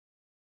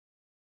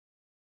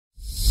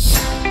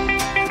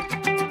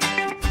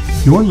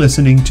You're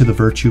listening to the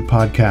Virtue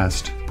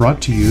Podcast,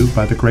 brought to you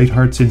by the Great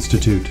Hearts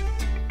Institute.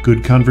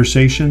 Good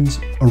conversations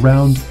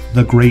around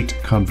the great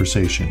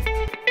conversation.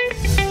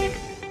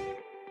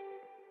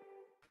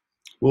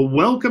 Well,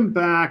 welcome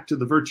back to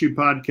the Virtue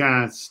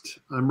Podcast.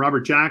 I'm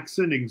Robert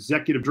Jackson,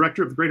 Executive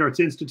Director of the Great Hearts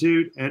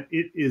Institute, and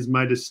it is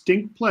my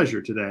distinct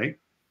pleasure today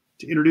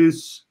to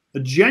introduce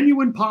a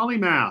genuine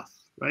polymath,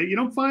 right? You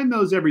don't find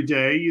those every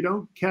day. You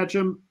don't catch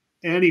them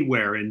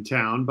anywhere in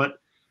town, but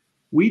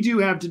we do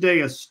have today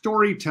a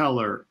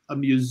storyteller, a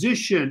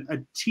musician, a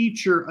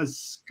teacher, a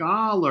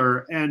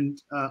scholar,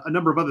 and a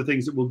number of other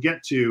things that we'll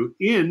get to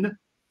in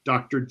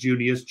Dr.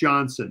 Junius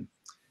Johnson.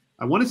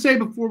 I want to say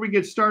before we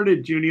get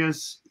started,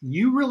 Junius,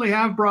 you really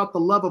have brought the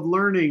love of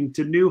learning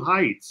to new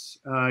heights.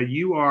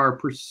 You are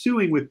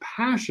pursuing with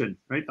passion,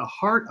 right, the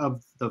heart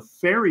of the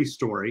fairy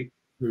story.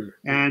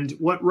 And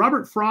what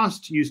Robert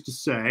Frost used to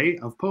say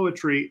of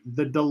poetry,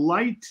 the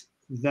delight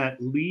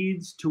that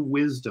leads to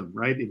wisdom,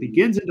 right? It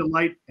begins in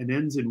delight and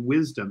ends in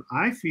wisdom.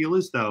 I feel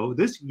as though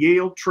this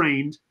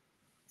Yale-trained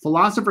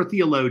philosopher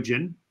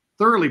theologian,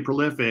 thoroughly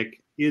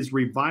prolific, is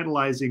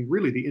revitalizing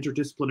really the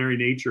interdisciplinary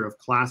nature of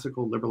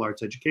classical liberal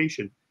arts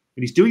education.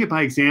 And he's doing it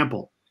by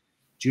example.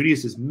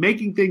 Junius is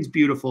making things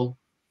beautiful.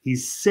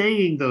 He's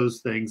saying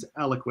those things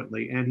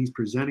eloquently, and he's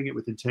presenting it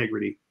with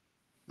integrity.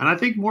 And I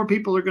think more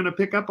people are going to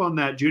pick up on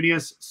that.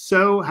 Junius,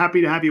 so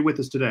happy to have you with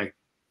us today.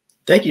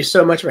 Thank you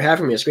so much for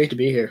having me. It's great to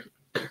be here.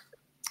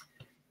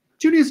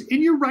 Junius,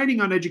 in your writing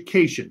on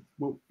education,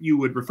 what you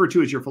would refer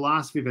to as your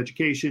philosophy of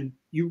education,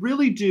 you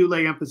really do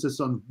lay emphasis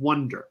on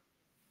wonder,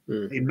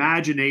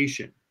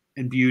 imagination,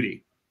 and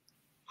beauty.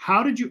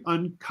 How did you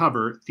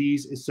uncover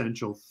these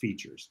essential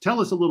features?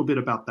 Tell us a little bit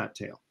about that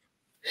tale.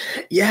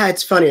 Yeah,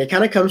 it's funny. It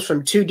kind of comes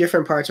from two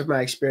different parts of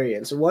my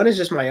experience. One is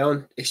just my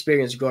own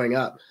experience growing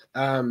up.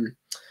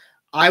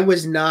 I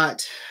was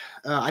not,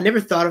 I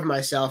never thought of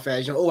myself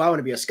as, I want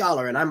to be a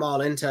scholar and I'm all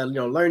into,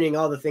 learning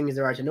all the things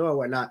there are to know or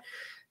whatnot.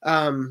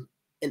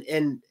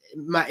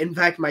 In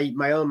fact,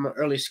 my own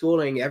early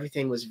schooling,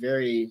 everything was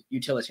very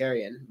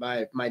utilitarian.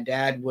 My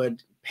dad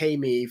would pay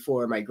me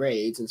for my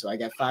grades, and so I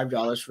got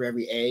 $5 for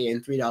every A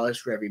and $3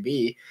 for every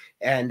B,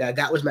 and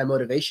that was my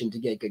motivation to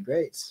get good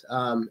grades.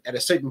 At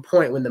a certain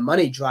point, when the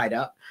money dried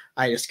up,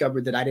 I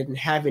discovered that I didn't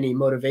have any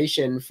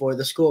motivation for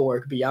the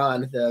schoolwork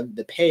beyond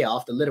the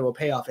payoff, the literal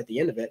payoff at the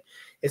end of it,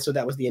 and so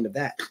that was the end of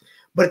that.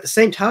 But at the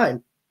same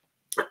time,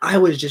 I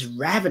was just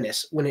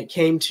ravenous when it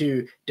came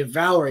to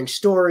devouring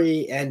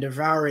story and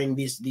devouring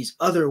these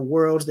other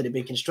worlds that had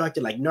been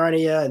constructed, like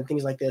Narnia and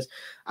things like this.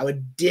 I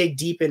would dig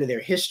deep into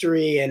their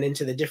history and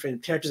into the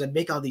different characters and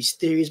make all these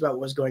theories about what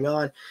was going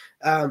on.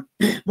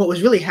 What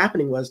was really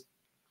happening was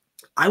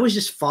I was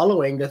just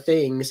following the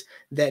things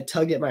that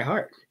tugged at my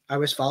heart. I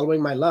was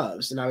following my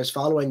loves, and I was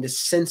following this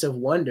sense of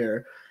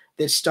wonder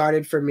that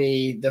started for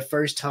me the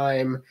first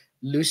time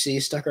Lucy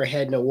stuck her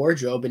head in a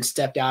wardrobe and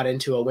stepped out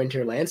into a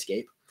winter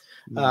landscape.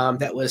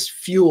 That was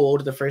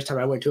fueled the first time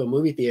I went to a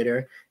movie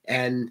theater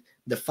and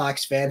the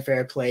Fox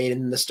fanfare played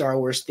and the Star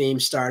Wars theme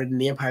started and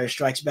the Empire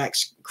Strikes Back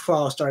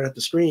crawl started at the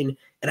screen.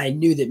 And I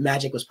knew that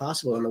magic was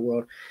possible in the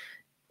world.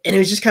 And it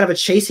was just kind of a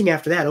chasing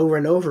after that over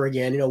and over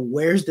again.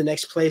 Where's the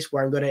next place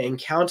where I'm going to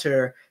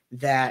encounter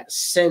that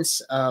sense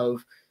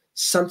of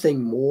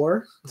something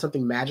more,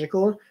 something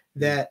magical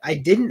that I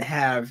didn't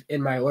have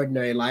in my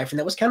ordinary life. And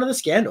that was kind of the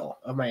scandal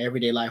of my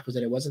everyday life, was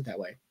that it wasn't that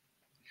way.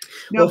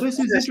 Now, this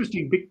is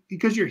interesting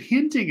because you're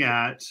hinting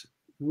at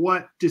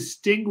what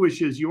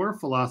distinguishes your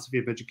philosophy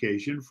of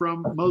education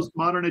from most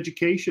modern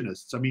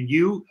educationists. I mean,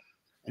 you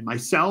and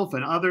myself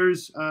and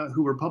others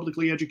who were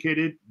publicly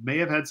educated may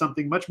have had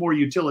something much more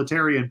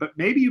utilitarian, but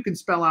maybe you can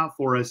spell out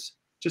for us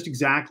just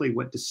exactly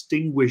what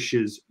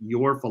distinguishes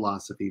your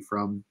philosophy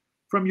from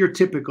your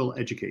typical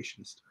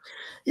educationist.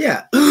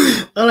 Yeah,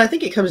 well, I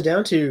think it comes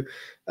down to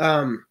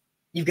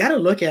you've got to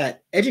look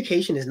at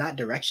education is not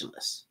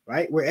directionless,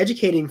 right? We're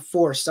educating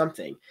for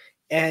something.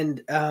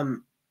 And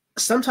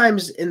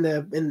sometimes in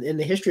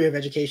the history of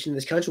education in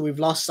this country, we've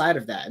lost sight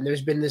of that. And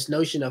there's been this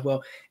notion of,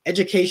 well,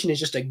 education is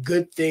just a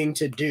good thing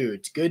to do.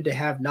 It's good to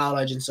have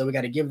knowledge. And so we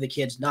got to give the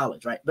kids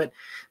knowledge, right? But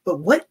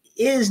what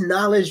is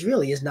knowledge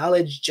really? Is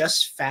knowledge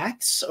just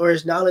facts, or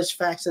is knowledge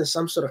facts in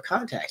some sort of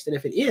context? And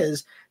if it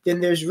is, then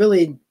there's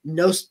really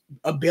no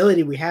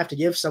ability we have to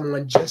give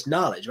someone just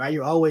knowledge, right?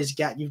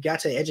 You've got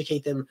to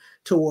educate them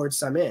towards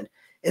some end.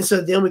 And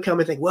so then we come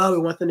and think, well, we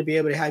want them to be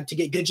able to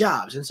get good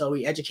jobs. And so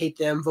we educate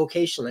them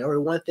vocationally, or we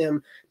want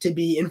them to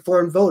be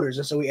informed voters.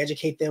 And so we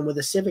educate them with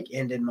a civic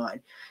end in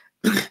mind.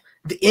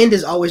 The end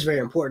is always very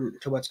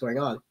important to what's going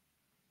on.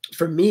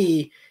 For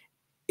me,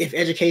 if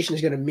education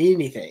is going to mean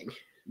anything,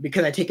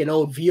 because I take an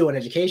old view on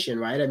education,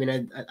 right? I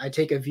mean, I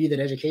take a view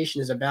that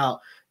education is about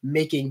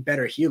making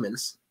better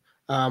humans.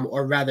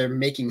 Or rather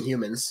making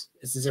humans.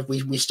 It's as if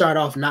we start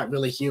off not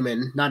really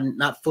human,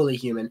 not fully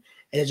human,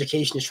 and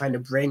education is trying to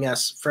bring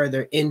us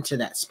further into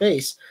that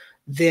space,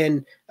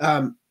 then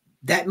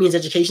that means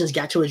education has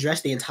got to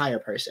address the entire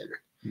person.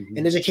 Mm-hmm.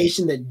 An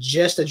education that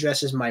just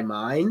addresses my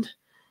mind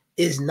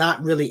is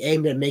not really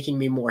aimed at making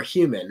me more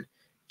human,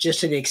 just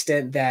to the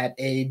extent that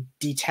a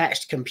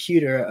detached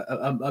computer,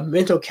 a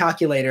mental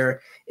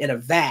calculator in a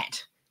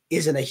vat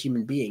isn't a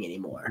human being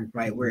anymore,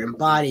 right? We're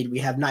embodied. We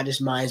have not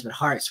just minds, but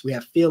hearts. We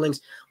have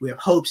feelings. We have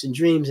hopes and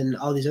dreams and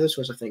all these other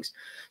sorts of things.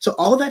 So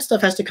all that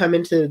stuff has to come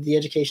into the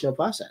educational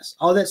process.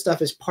 All that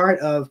stuff is part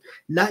of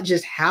not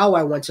just how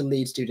I want to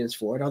lead students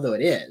forward, although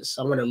it is.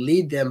 I want to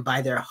lead them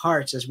by their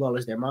hearts as well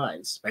as their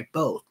minds, by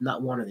both,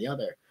 not one or the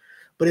other.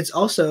 But it's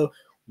also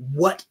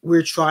what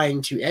we're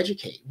trying to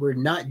educate. We're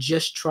not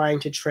just trying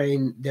to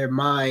train their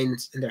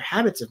minds and their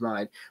habits of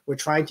mind. We're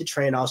trying to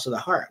train also the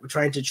heart. We're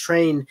trying to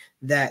train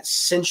that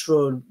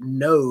central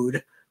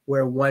node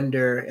where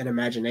wonder and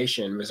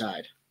imagination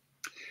reside.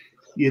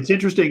 It's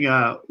interesting.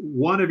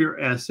 One of your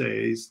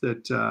essays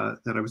that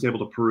I was able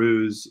to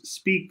peruse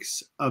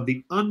speaks of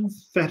the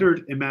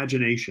unfettered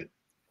imagination,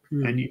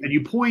 and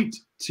you point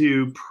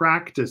to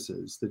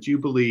practices that you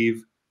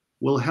believe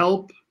will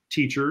help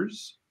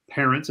teachers,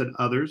 parents, and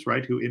others,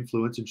 right, who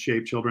influence and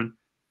shape children,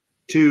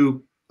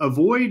 to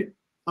avoid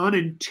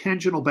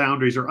unintentional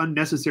boundaries or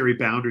unnecessary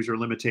boundaries or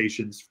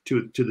limitations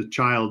to the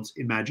child's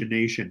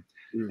imagination.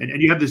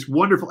 And you have this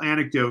wonderful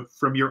anecdote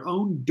from your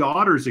own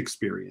daughter's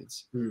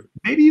experience.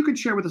 Maybe you could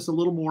share with us a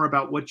little more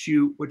about what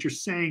you're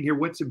saying here.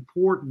 What's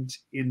important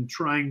in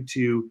trying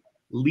to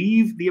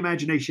leave the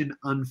imagination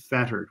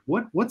unfettered?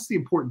 What's the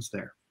importance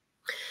there?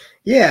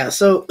 Yeah.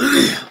 So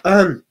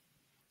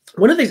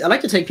one of the things I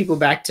like to take people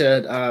back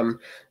to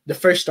the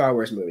first Star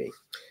Wars movie.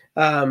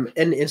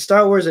 In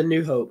Star Wars: A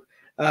New Hope,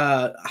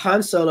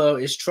 Han Solo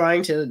is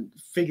trying to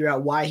figure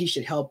out why he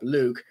should help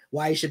Luke,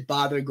 why he should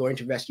bother going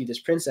to rescue this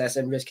princess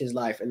and risk his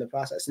life in the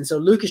process. And so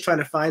Luke is trying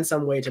to find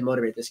some way to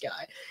motivate this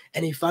guy.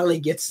 And he finally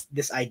gets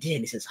this idea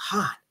and he says,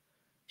 Han,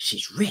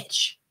 she's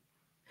rich.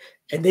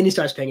 And then he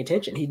starts paying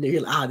attention.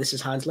 This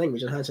is Han's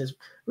language. And Han says,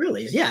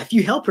 really? Yeah, if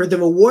you help her, the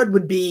reward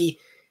would be.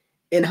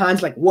 And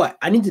Han's like, what?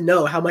 I need to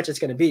know how much it's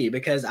going to be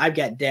because I've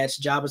got debts.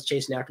 Jabba's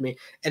chasing after me.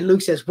 And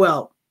Luke says,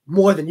 well,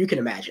 more than you can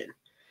imagine.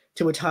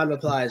 To which Han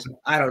replies,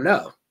 I don't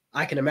know.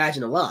 I can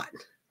imagine a lot,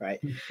 right?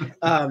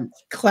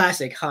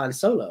 Classic Han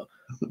Solo.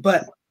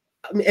 But,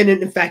 and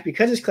in fact,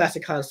 because it's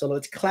classic Han Solo,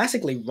 it's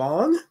classically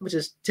wrong, which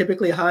is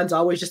typically Han's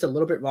always just a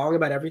little bit wrong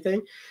about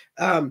everything.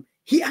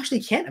 He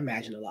actually can't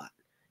imagine a lot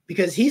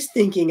because he's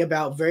thinking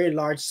about very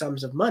large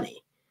sums of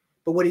money.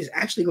 But what he's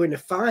actually going to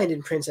find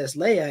in Princess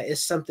Leia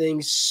is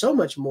something so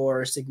much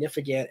more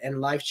significant and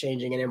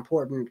life-changing and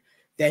important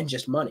than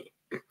just money.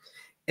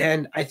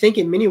 And I think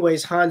in many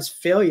ways, Han's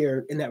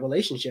failure in that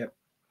relationship,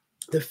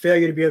 the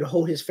failure to be able to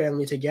hold his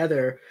family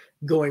together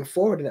going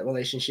forward in that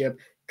relationship,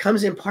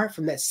 comes in part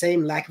from that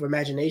same lack of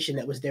imagination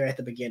that was there at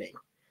the beginning.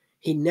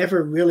 He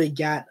never really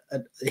got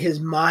his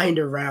mind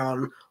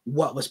around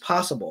what was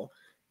possible.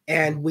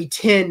 And we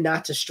tend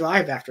not to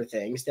strive after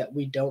things that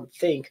we don't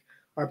think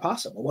are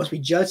possible. Once we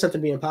judge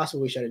something being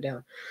impossible, we shut it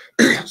down.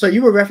 So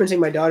you were referencing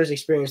my daughter's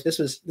experience.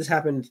 This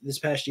happened this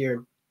past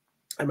year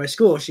at my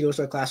school. She goes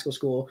to a classical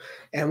school,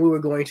 and we were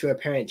going to a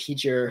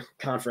parent-teacher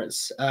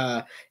conference.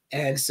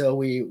 And so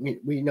we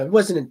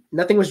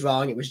nothing was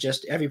wrong. It was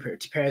just every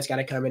parent's got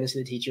to come in and see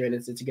the teacher, and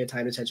it's a good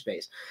time to touch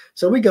base.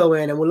 So we go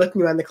in and we're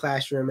looking around the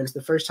classroom, and it's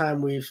the first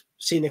time we've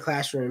seen the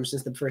classroom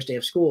since the first day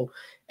of school.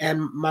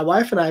 And my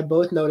wife and I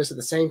both noticed at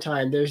the same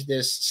time there's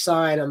this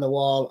sign on the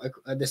wall,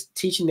 this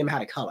teaching them how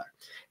to color.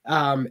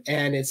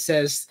 And it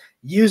says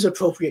use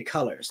appropriate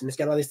colors, and it's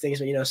got all these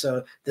things,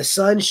 so the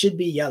sun should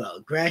be yellow,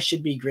 grass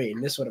should be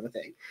green, this sort of a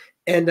thing.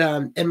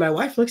 And my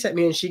wife looks at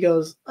me and she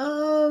goes,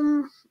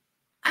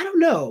 I don't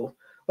know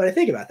what I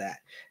think about that.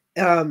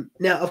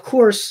 Now, of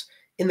course,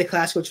 in the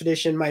classical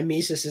tradition,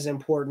 mimesis is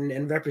important,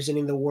 and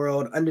representing the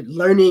world,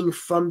 learning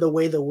from the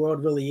way the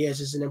world really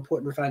is an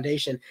important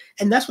foundation.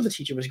 And that's what the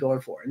teacher was going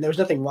for. And there was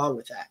nothing wrong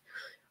with that.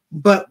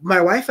 But my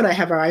wife and I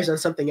have our eyes on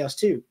something else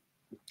too.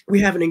 We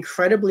have an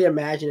incredibly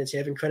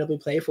imaginative, incredibly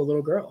playful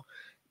little girl.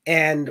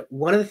 And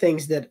one of the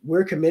things that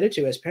we're committed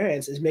to as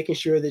parents is making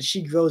sure that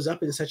she grows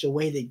up in such a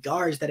way that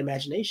guards that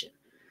imagination.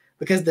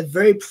 Because the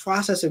very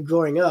process of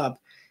growing up,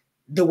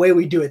 the way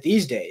we do it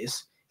these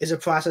days, is a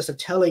process of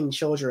telling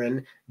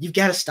children, you've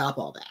got to stop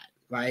all that,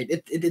 right?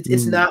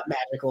 It's not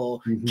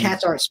magical.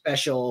 Cats aren't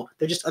special.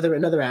 They're just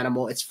another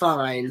animal. It's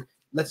fine.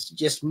 Let's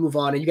just move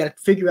on. And you got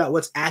to figure out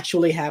what's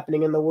actually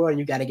happening in the world, and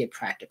you got to get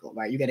practical,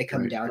 right? You got to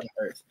come down to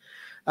earth.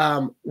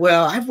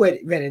 Well, I've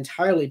read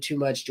entirely too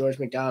much George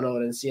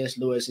MacDonald and C.S.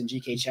 Lewis and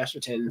G.K.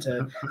 Chesterton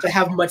to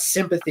have much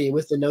sympathy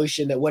with the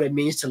notion that what it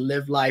means to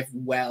live life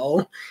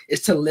well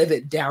is to live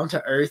it down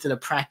to earth in a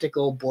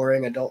practical,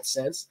 boring adult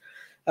sense.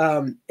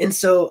 And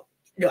so,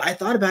 I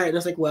thought about it and I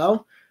was like,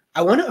 well,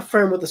 I want to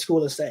affirm what the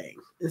school is saying.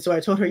 And so I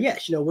told her,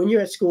 yes, when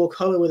you're at school,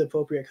 color with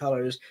appropriate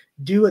colors,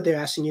 do what they're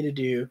asking you to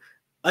do,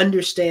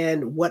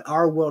 understand what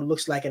our world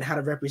looks like and how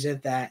to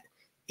represent that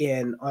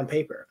on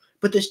paper.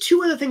 But there's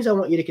two other things I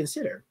want you to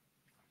consider.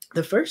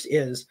 The first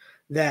is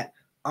that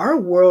our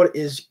world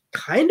is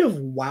kind of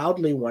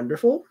wildly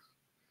wonderful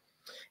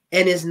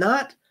and is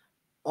not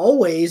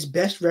always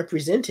best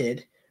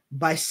represented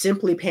by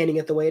simply painting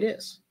it the way it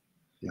is.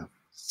 Yeah.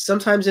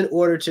 sometimes in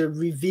order to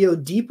reveal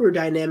deeper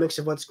dynamics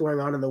of what's going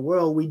on in the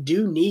world, we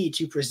do need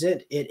to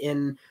present it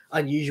in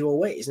unusual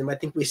ways. And I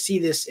think we see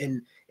this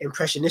in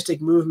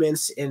impressionistic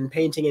movements, in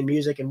painting and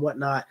music and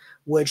whatnot,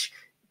 which,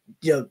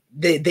 you know,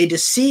 they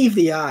deceive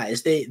the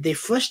eyes, they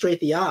frustrate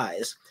the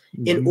eyes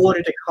in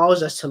order to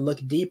cause us to look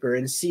deeper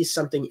and see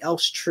something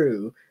else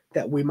true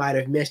that we might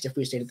have missed if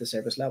we stayed at the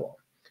surface level.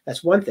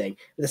 That's one thing.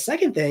 The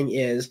second thing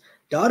is,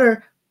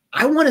 daughter,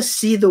 I want to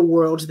see the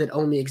worlds that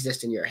only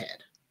exist in your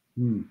head.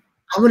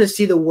 I want to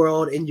see the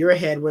world in your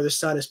head where the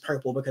sun is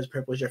purple because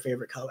purple is your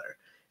favorite color.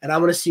 And I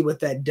want to see what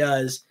that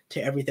does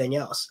to everything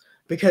else.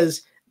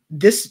 Because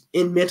this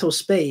in mental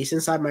space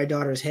inside my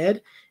daughter's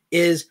head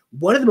is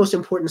one of the most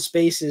important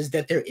spaces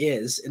that there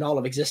is in all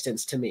of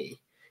existence to me.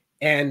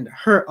 And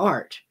her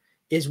art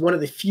is one of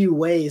the few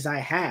ways I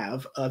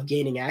have of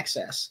gaining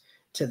access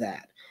to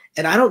that.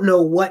 And I don't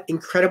know what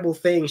incredible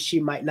things she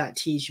might not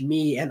teach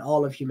me and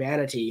all of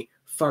humanity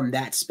from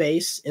that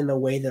space in the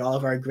way that all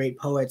of our great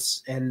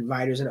poets and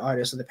writers and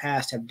artists of the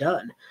past have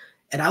done.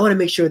 And I want to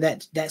make sure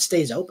that that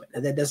stays open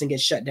and that doesn't get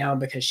shut down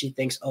because she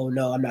thinks, oh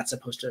no, I'm not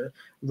supposed to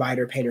write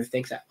or paint or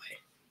think that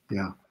way.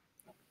 Yeah.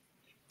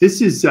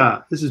 This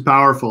is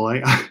powerful.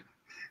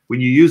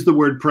 When you use the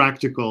word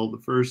practical, the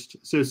first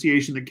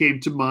association that came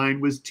to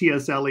mind was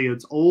T.S.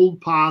 Eliot's Old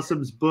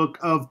Possum's Book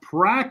of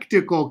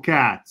Practical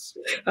Cats.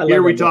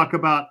 Here we talk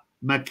about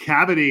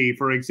Macavity,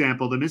 for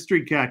example, the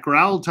mystery cat,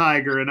 Growl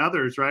Tiger, and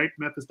others, right?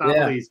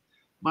 Mephistopheles. Yeah.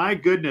 My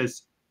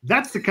goodness,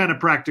 that's the kind of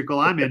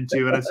practical I'm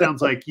into, and it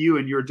sounds like you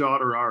and your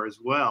daughter are as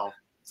well.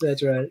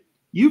 That's right.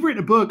 You've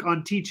written a book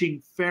on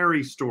teaching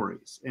fairy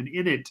stories, and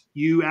in it,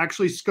 you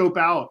actually scope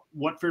out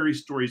what fairy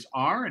stories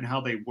are and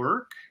how they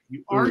work.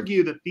 You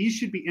argue that these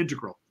should be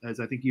integral, as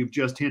I think you've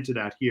just hinted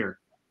at here.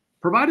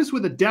 Provide us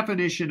with a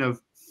definition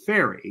of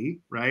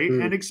fairy, right?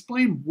 And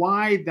explain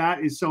why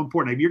that is so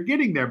important. You're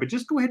getting there, but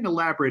just go ahead and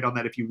elaborate on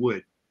that if you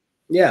would.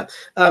 Yeah,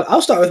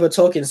 I'll start with what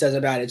Tolkien says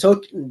about it.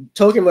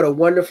 Tolkien wrote a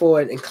wonderful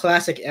and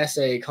classic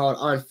essay called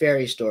On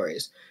Fairy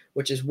Stories,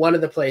 which is one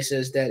of the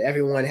places that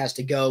everyone has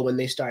to go when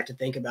they start to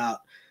think about.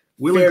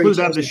 We'll include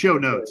that in the show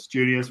notes,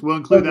 Junius. We'll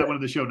include that one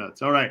in the show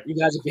notes. All right. You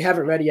guys, if you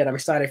haven't read it yet, I'm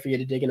excited for you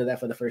to dig into that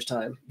for the first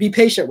time. Be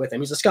patient with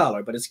him. He's a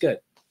scholar, but it's good.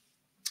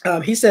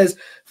 He says,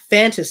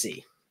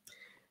 fantasy,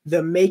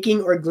 the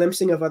making or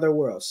glimpsing of other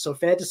worlds. So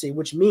fantasy,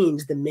 which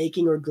means the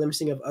making or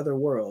glimpsing of other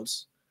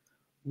worlds,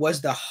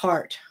 was the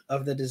heart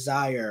of the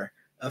desire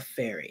of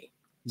fairy.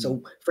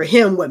 So for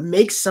him, what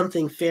makes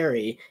something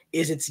fairy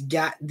is it's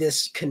got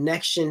this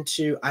connection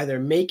to either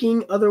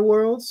making other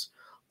worlds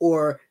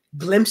or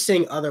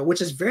glimpsing other,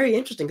 which is very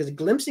interesting because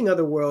glimpsing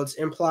other worlds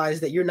implies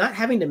that you're not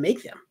having to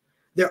make them.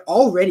 They're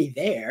already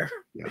there.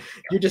 Yeah.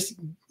 You're just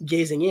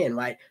gazing in,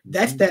 right?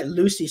 That's that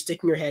Lucy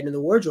sticking her head in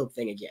the wardrobe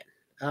thing again.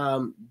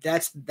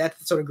 That's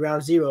sort of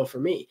ground zero for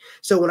me.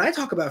 So when I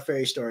talk about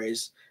fairy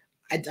stories,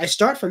 I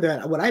start from there.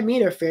 What I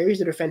mean are fairies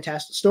that are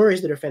fantastic,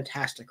 stories that are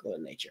fantastical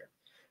in nature,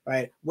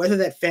 right? Whether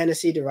that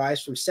fantasy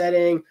derives from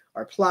setting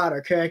or plot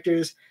or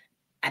characters,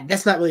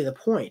 that's not really the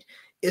point.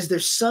 Is there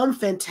some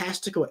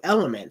fantastical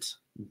element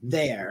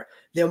there?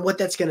 Then what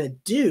that's going to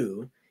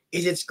do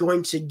is it's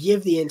going to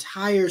give the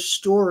entire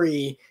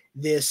story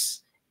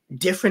this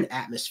different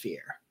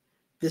atmosphere,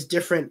 this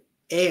different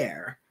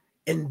air.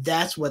 And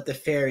that's what the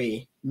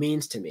fairy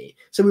means to me.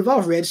 So we've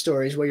all read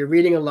stories where you're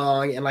reading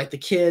along and like the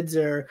kids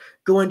are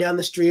going down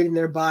the street in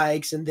their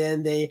bikes and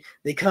then they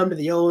come to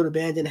the old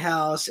abandoned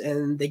house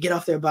and they get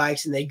off their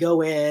bikes and they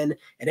go in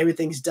and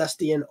everything's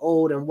dusty and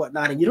old and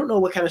whatnot. And you don't know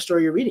what kind of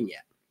story you're reading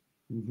yet.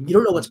 You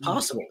don't know what's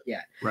possible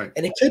yet. Right.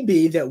 And it could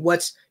be that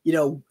what's,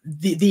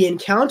 the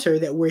encounter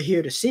that we're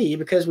here to see,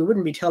 because we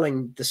wouldn't be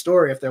telling the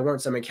story if there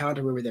weren't some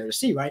encounter we were there to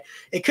see, right?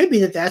 It could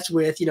be that that's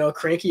with,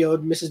 cranky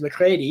old Mrs.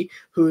 McCready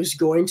who's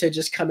going to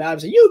just come out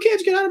and say, you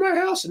kids get out of my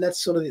house. And that's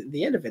sort of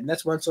the end of it. And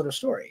that's one sort of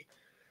story.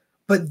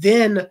 But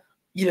then,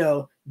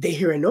 they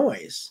hear a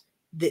noise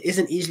that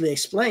isn't easily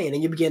explained.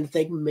 And you begin to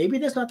think, maybe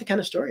that's not the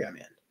kind of story I'm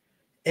in.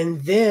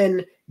 And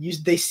then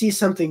they see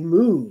something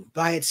move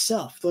by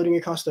itself floating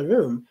across the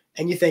room.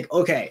 And you think,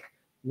 okay,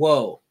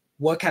 whoa,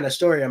 what kind of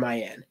story am I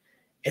in?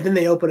 And then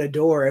they open a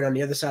door, and on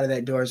the other side of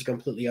that door is a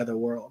completely other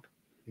world.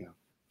 Yeah.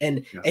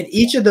 And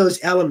each of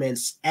those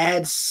elements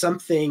adds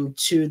something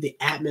to the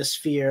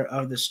atmosphere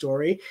of the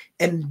story.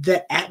 And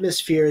the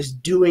atmosphere is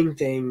doing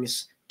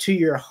things to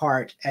your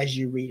heart as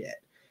you read it.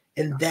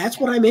 And that's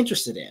what I'm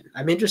interested in.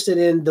 I'm interested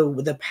in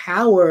the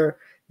power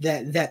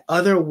that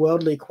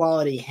otherworldly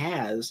quality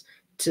has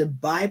to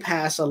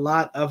bypass a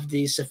lot of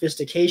the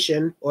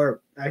sophistication, or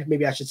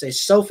maybe I should say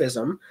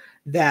sophism,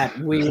 that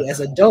we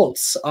as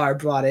adults are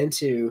brought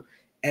into,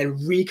 and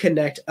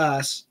reconnect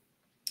us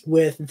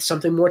with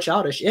something more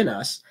childish in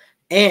us,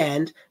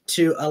 and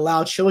to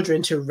allow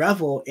children to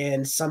revel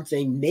in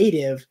something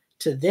native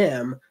to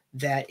them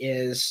that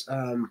is,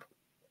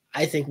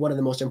 I think, one of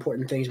the most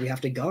important things we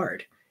have to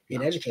guard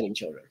in educating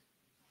children.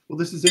 Well,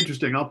 this is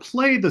interesting. I'll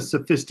play the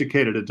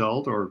sophisticated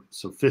adult or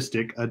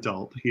sophistic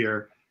adult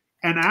here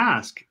and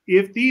ask,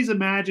 if these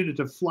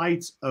imaginative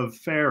flights of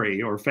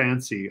fairy or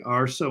fancy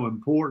are so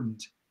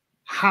important,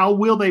 how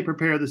will they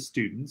prepare the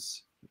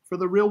students for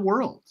the real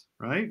world,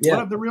 right? Yeah.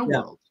 What of the real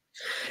world?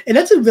 And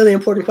that's a really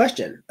important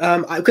question.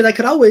 Because I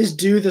could always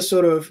do the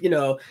sort of,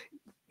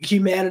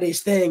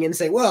 humanities thing and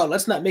say, well,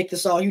 let's not make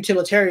this all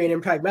utilitarian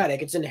and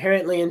pragmatic. It's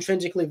inherently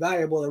intrinsically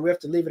valuable, and we have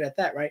to leave it at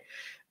that, right?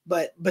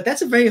 But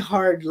that's a very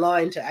hard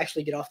line to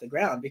actually get off the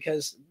ground,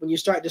 because when you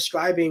start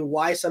describing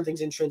why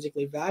something's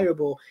intrinsically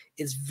valuable,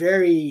 it's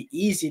very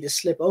easy to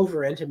slip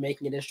over into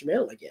making it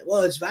instrumental again.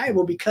 Well, it's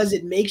valuable because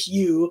it makes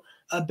you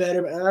a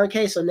better.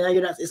 Okay, so now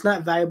it's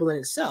not valuable in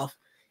itself.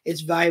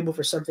 It's valuable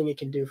for something it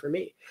can do for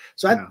me.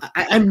 So Yeah.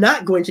 I'm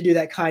not going to do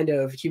that kind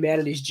of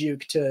humanities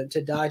juke to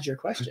dodge your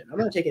question. I'm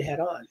going to take it head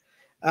on.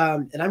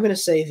 And I'm going to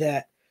say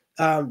that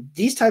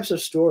these types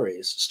of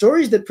stories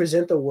that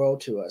present the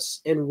world to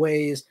us in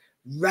ways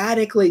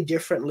radically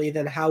differently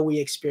than how we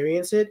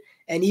experience it,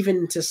 and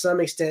even to some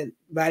extent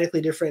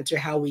radically different to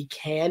how we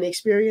can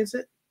experience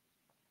it,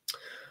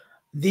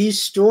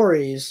 these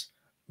stories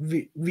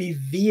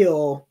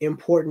reveal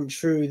important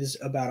truths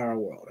about our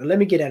world. And let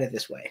me get at it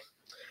this way.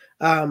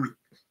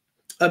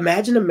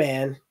 Imagine a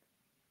man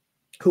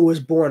who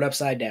was born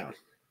upside down.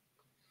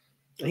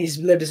 He's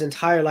lived his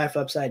entire life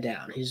upside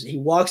down. He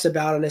walks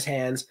about on his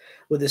hands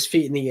with his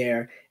feet in the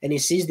air, and he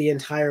sees the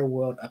entire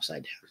world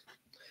upside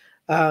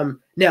down.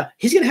 Now,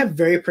 he's going to have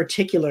very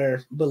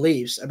particular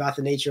beliefs about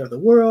the nature of the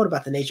world,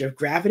 about the nature of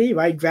gravity,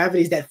 right?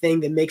 Gravity is that thing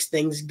that makes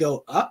things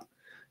go up,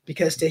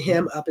 because to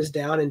him, up is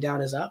down and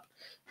down is up.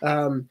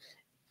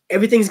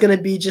 Everything's going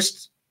to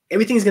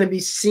be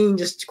seen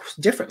just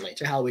differently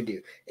to how we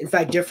do. In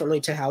fact, differently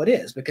to how it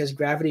is, because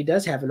gravity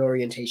does have an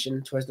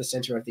orientation towards the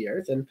center of the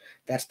earth, and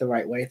that's the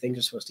right way things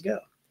are supposed to go.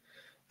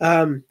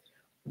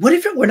 What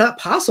if it were not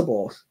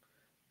possible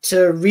to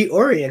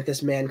reorient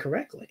this man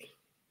correctly?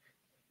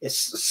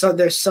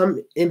 There's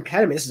some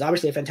impediment. This is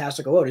obviously a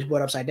fantastical world. He's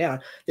born upside down.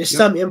 There's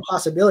some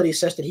impossibility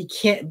such that he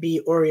can't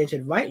be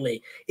oriented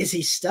rightly. Is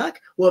he stuck?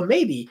 Well,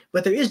 maybe,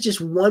 but there is just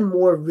one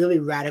more really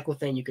radical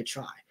thing you could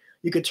try.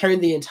 You could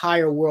turn the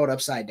entire world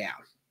upside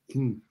down.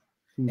 And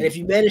if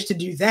you manage to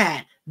do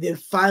that, then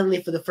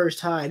finally, for the first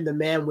time, the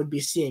man would be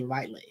seeing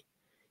rightly.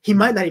 He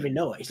might not even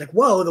know it. He's like,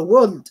 whoa, the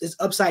world is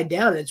upside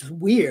down. And it's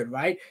weird,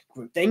 right?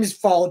 Things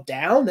fall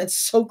down. That's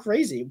so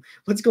crazy.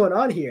 What's going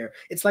on here?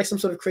 It's like some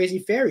sort of crazy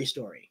fairy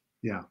story.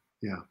 Yeah.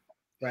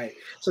 Right.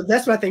 So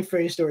that's what I think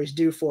fairy stories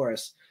do for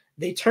us.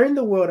 They turn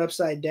the world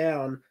upside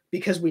down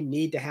because we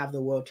need to have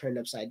the world turned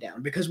upside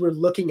down, because we're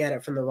looking at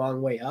it from the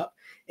wrong way up.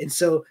 And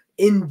so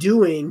in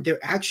doing, they're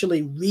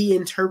actually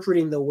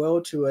reinterpreting the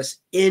world to us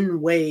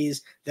in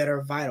ways that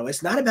are vital.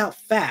 It's not about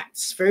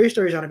facts. Fairy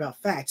stories aren't about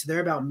facts.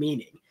 They're about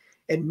meaning.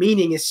 And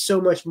meaning is so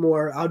much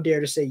more, I'll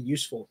dare to say,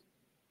 useful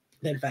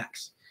than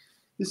facts.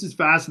 This is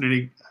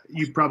fascinating.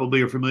 You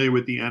probably are familiar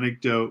with the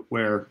anecdote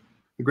where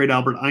the great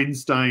Albert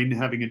Einstein,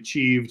 having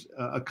achieved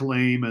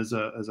acclaim as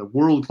a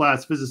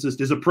world-class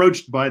physicist, is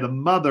approached by the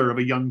mother of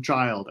a young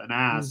child and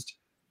asked,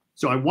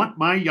 so I want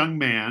my young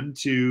man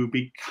to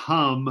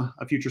become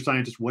a future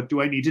scientist. What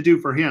do I need to do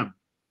for him?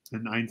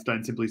 And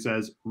Einstein simply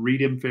says,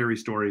 read him fairy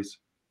stories.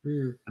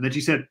 And then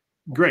she said,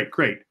 great.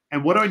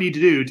 And what do I need to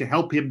do to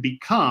help him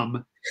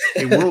become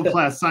a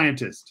world-class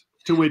scientist?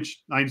 To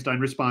which Einstein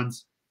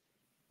responds,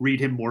 read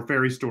him more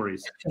fairy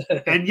stories.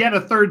 And yet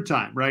a third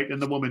time, right?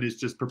 And the woman is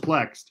just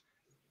perplexed.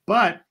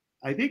 But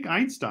I think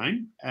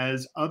Einstein,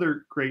 as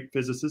other great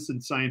physicists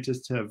and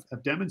scientists have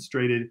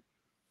demonstrated,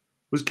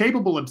 was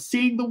capable of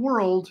seeing the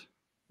world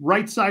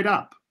right side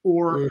up,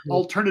 or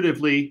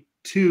alternatively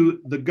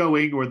to the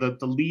going or the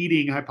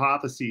leading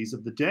hypotheses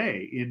of the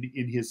day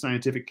in his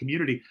scientific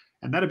community.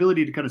 And that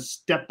ability to kind of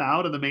step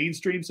out of the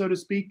mainstream, so to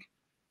speak,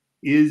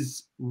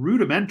 is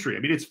rudimentary. I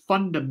mean, it's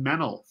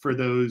fundamental for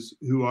those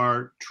who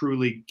are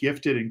truly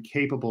gifted and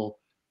capable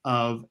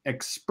of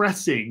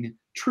expressing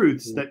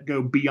truths that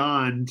go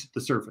beyond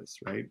the surface,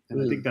 right?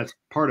 And I think that's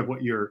part of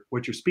what you're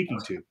speaking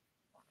to.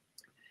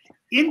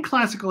 In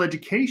classical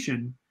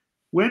education,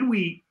 when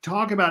we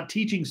talk about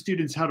teaching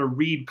students how to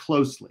read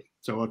closely,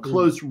 so a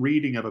close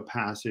reading of a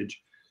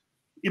passage,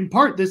 in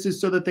part, this is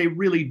so that they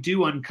really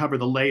do uncover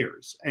the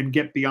layers and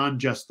get beyond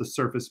just the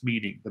surface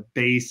meaning, the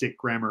basic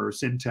grammar or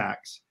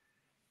syntax.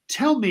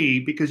 Tell me,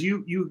 because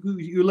you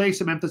lay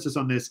some emphasis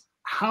on this,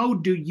 how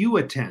do you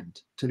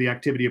attend to the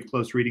activity of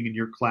close reading in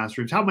your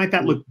classrooms? How might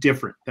that look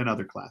different than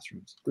other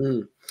classrooms?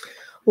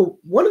 Well,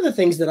 one of the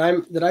things that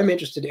I'm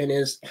interested in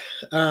is,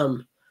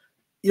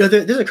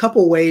 there's a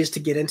couple ways to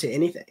get into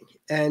anything.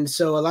 And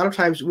so a lot of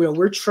times,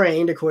 we're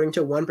trained according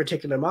to one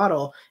particular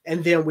model,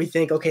 and then we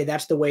think, okay,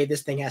 that's the way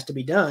this thing has to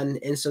be done.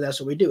 And so that's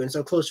what we do. And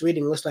so close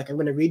reading looks like I'm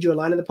going to read you a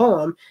line of the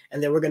poem,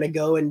 and then we're going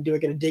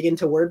to dig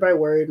into word by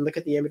word and look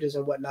at the images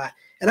and whatnot.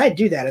 And I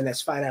do that, and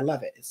that's fine. I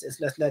love it.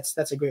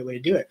 That's a great way to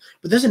do it.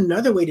 But there's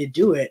another way to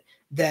do it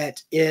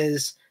that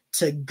is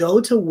to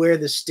go to where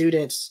the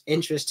student's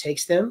interest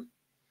takes them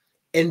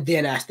and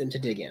then ask them to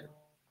dig in.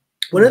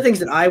 One of the things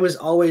that I was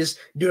always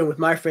doing with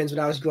my friends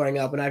when I was growing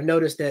up, and I've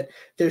noticed that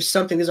there's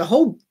a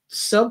whole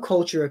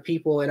subculture of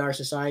people in our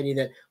society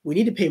that we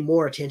need to pay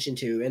more attention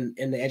to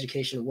in the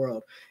education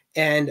world,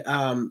 and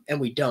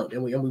we don't,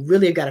 and we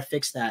really have got to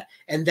fix that.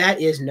 And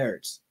that is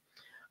nerds,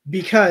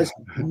 because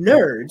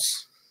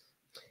nerds,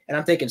 and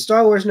I'm thinking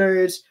Star Wars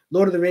nerds,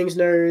 Lord of the Rings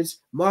nerds,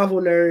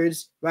 Marvel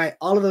nerds, right?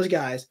 All of those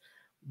guys,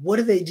 what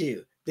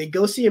do? They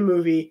go see a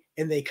movie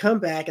and they come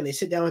back and they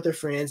sit down with their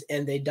friends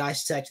and they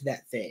dissect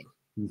that thing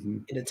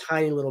into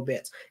tiny little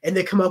bits, and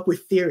they come up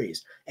with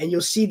theories. And you'll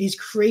see these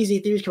crazy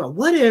theories come out.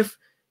 What if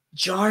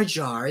Jar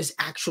Jar is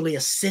actually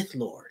a Sith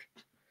Lord?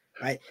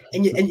 Right.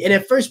 And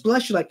at first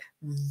blush, you're like,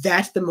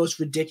 that's the most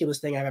ridiculous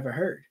thing I've ever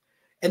heard.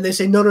 And they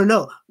say,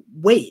 no,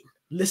 wait,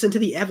 listen to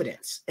the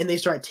evidence. And they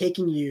start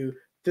taking you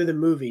through the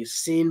movies,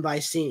 scene by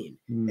scene,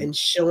 and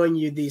showing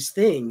you these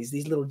things,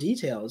 these little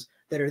details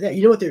that are there.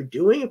 You know what they're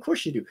doing? Of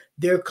course you do.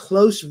 They're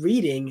close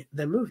reading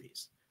the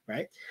movies,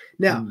 right?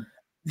 Now,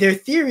 their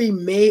theory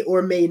may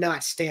or may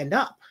not stand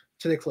up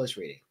to the close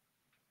reading.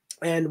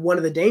 And one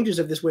of the dangers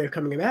of this way of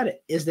coming about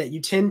it is that you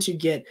tend to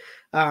get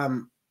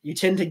you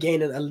tend to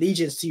gain an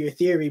allegiance to your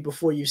theory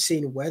before you've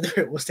seen whether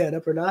it will stand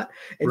up or not.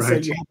 And so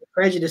you have a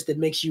prejudice that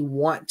makes you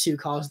want to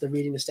cause the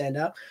reading to stand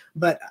up.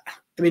 But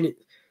I mean,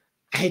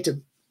 I hate to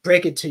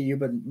break it to you,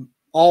 but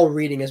all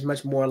reading is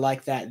much more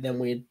like that than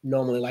we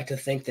normally like to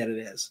think that it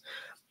is.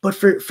 But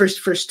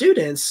for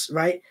students,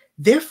 right,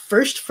 their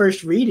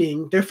first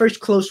reading, their first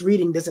close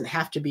reading doesn't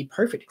have to be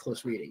perfect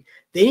close reading.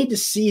 They need to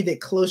see that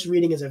close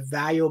reading is a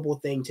valuable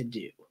thing to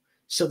do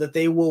so that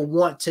they will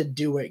want to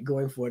do it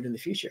going forward in the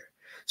future.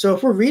 So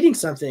if we're reading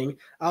something,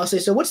 I'll say,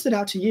 so what stood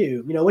out to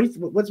you? You know, what do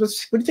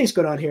you think's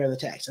going on here in the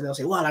text? And they'll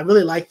say, well, I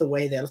really like the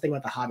way that, let's think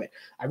about The Hobbit.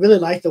 I really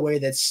like the way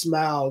that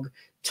Smaug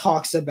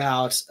talks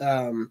about,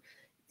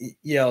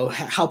 you know,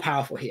 how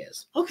powerful he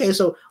is. Okay,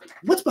 so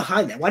what's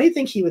behind that? Why do you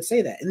think he would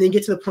say that? And then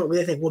get to the point where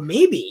they think, well,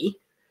 maybe,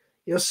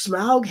 you know,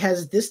 Smaug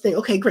has this thing.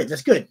 Okay, great.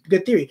 That's good.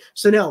 Good theory.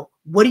 So now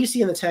what do you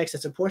see in the text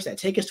that supports that?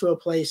 Take us to a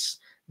place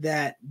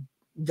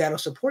that'll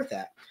support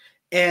that.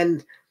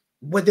 And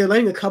what they're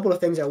learning a couple of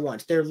things at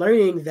once. They're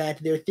learning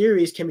that their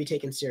theories can be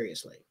taken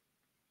seriously.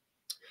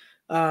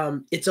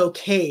 It's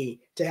okay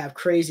to have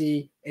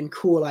crazy and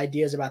cool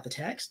ideas about the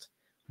text,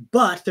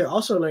 but they're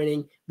also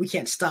learning we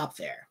can't stop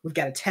there. We've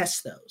got to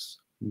test those.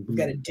 We've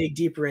got to dig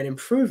deeper and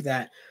improve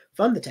that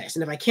from the text.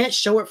 And if I can't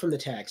show it from the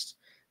text,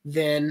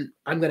 then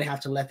I'm going to have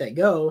to let that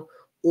go,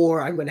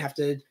 or I'm going to have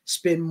to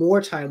spend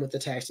more time with the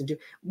text and do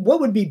what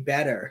would be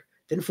better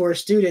than for a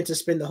student to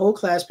spend the whole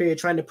class period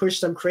trying to push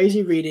some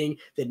crazy reading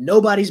that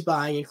nobody's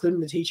buying, including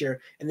the teacher,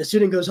 and the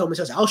student goes home and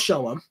says, I'll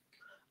show them.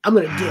 I'm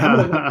going to write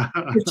a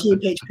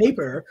 15-page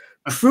paper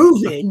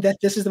proving that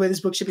this is the way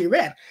this book should be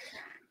read.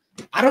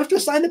 I don't have to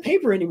assign the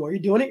paper anymore. You're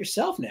doing it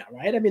yourself now,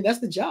 right? I mean, that's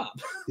the job.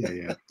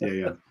 Yeah.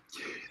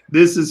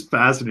 This is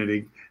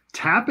fascinating.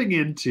 Tapping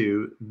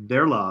into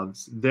their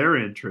loves, their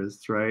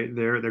interests, right?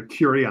 Their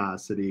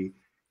curiosity,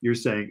 you're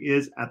saying,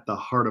 is at the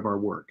heart of our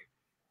work.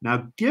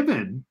 Now,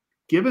 given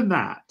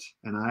that,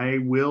 and I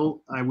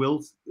will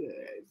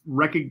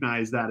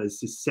recognize that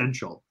as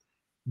essential,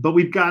 but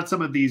we've got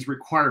some of these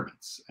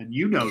requirements, and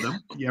you know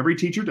them. Every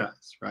teacher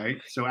does, right?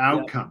 So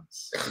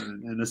outcomes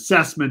and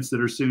assessments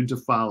that are soon to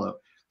follow.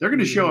 They're going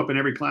to show up in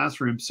every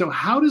classroom. So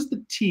how does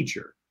the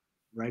teacher,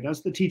 right?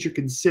 Does the teacher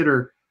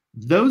consider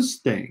those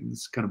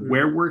things, kind of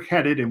where we're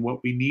headed and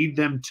what we need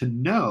them to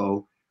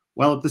know,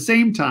 while at the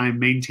same time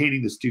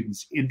maintaining the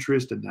students'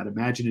 interest and that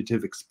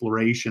imaginative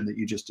exploration that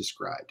you just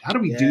described? How do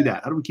we do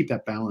that? How do we keep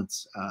that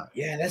balance?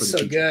 That's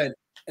so good.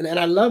 And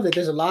I love that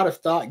there's a lot of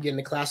thought in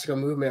the classical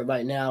movement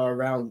right now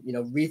around, you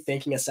know,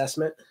 rethinking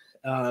assessment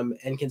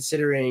and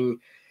considering,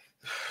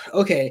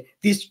 okay,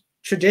 these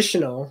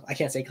traditional, I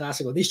can't say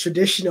classical, these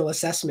traditional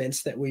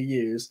assessments that we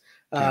use,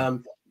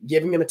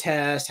 giving them a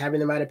test, having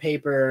them write a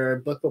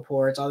paper, book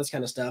reports, all this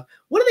kind of stuff.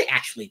 What do they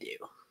actually do,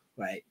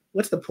 right?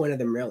 What's the point of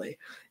them really?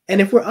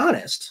 And if we're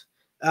honest,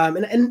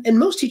 and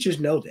most teachers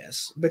know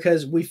this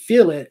because we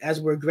feel it as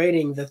we're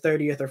grading the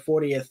 30th or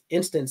 40th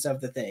instance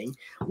of the thing,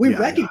 we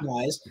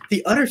recognize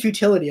the utter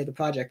futility of the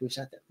project we've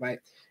set them, right?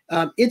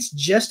 It's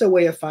just a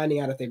way of finding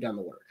out if they've done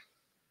the work.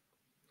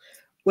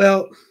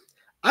 Well,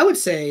 I would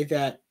say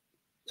that,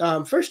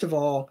 first of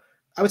all,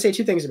 I would say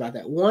two things about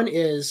that. One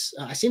is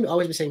I seem to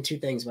always be saying two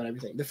things about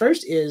everything. The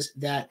first is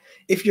that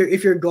if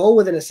your goal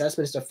with an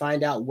assessment is to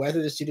find out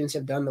whether the students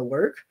have done the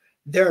work,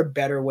 there are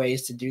better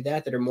ways to do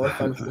that are more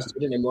fun for the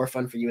student and more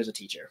fun for you as a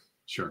teacher.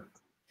 Sure.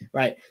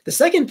 Right. The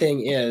second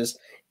thing is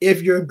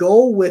if your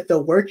goal with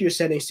the work you're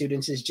sending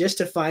students is just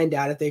to find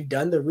out if they've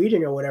done the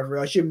reading or whatever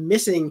else, you're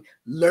missing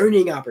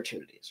learning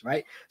opportunities.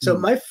 Right.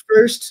 So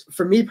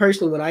for me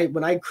personally,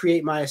 when I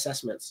create my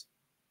assessments,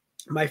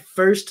 my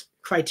first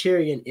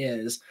criterion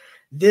is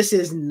this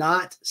is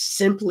not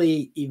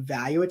simply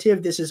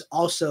evaluative. This is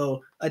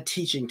also a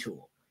teaching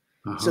tool.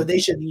 So they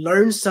should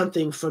learn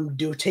something from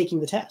taking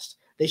the test.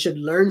 They should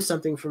learn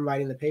something from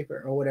writing the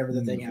paper or whatever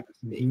the thing happens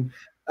to be.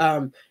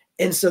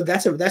 And so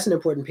that's an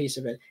important piece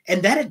of it.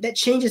 And that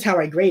changes how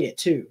I grade it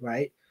too,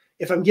 right?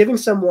 If I'm giving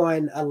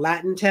someone a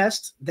Latin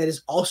test that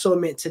is also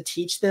meant to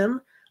teach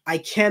them, I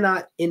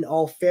cannot, in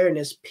all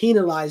fairness,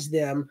 penalize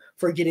them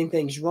for getting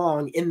things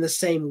wrong in the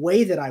same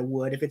way that I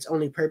would if its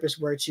only purpose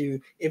were to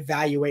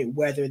evaluate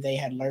whether they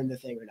had learned the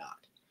thing or not.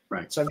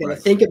 Right. So I've got to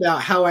think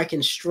about how I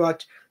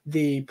construct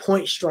the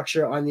point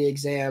structure on the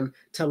exam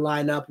to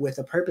line up with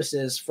the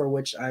purposes for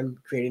which I'm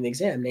creating the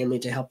exam, namely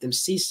to help them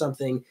see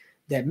something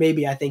that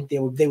maybe I think they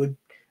would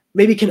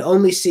maybe can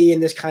only see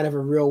in this kind of a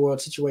real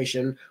world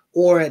situation,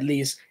 or at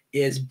least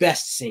is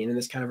best seen in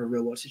this kind of a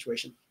real world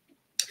situation.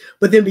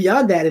 But then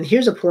beyond that, and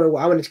here's a point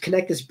where I want to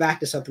connect this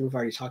back to something we've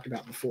already talked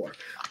about before.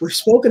 We've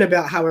spoken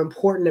about how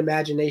important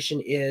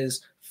imagination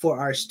is for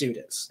our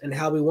students and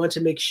how we want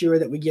to make sure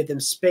that we give them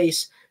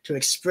space to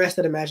express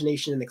that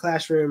imagination in the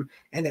classroom,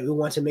 and that we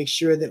want to make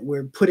sure that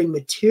we're putting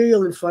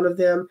material in front of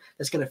them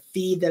that's going to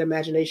feed that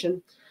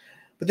imagination.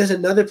 But there's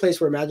another place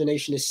where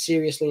imagination is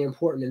seriously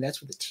important, and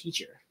that's with the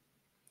teacher.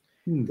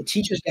 The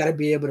teacher's got to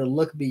be able to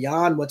look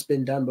beyond what's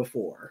been done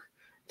before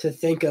to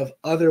think of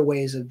other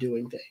ways of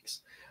doing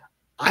things.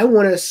 I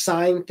want to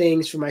assign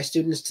things for my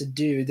students to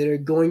do that are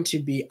going to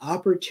be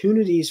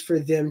opportunities for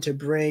them to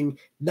bring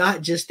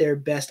not just their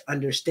best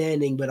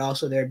understanding, but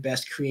also their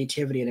best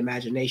creativity and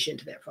imagination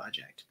to that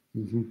project.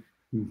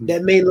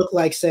 That may look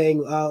like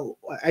saying,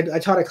 I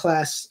taught a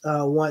class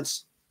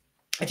once.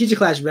 I teach a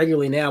class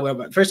regularly now.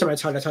 But first time I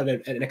taught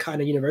at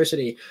a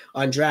university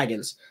on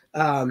dragons.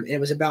 And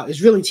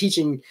it's really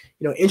teaching,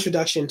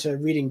 introduction to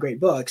reading great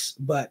books,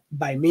 but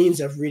by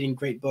means of reading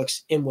great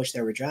books in which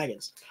there were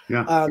dragons.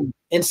 Yeah.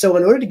 And so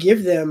in order to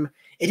give them,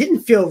 it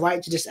didn't feel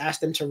right to just ask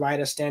them to write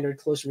a standard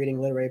close reading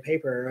literary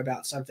paper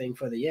about something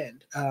for the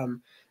end.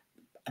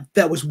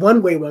 That was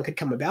one way one could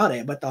come about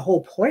it. But the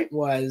whole point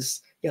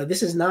was,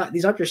 these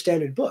aren't your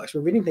standard books.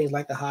 We're reading things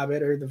like The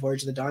Hobbit or The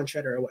Voyage of the Dawn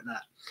Treader or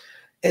whatnot.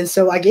 And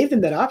so I gave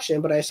them that option,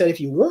 but I said, if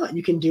you want,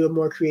 you can do a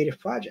more creative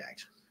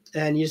project.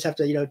 And you just have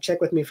to, check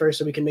with me first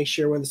so we can make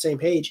sure we're on the same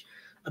page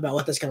about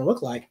what that's going to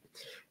look like.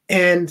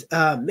 And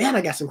man,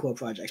 I got some cool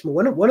projects. But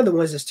one of the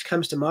ones that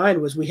comes to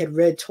mind was we had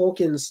read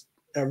Tolkien's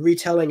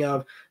retelling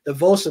of the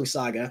Volsung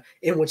saga,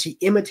 in which he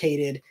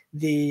imitated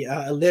the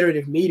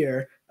alliterative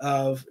meter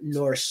of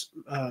Norse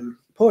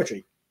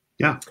poetry.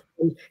 Yeah.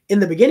 In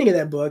the beginning of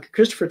that book,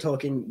 Christopher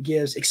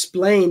Tolkien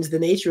explains the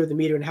nature of the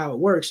meter and how it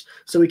works,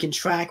 so we can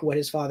track what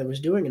his father was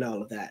doing and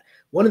all of that.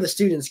 One of the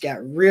students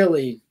got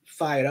really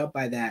fired up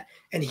by that,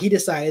 and he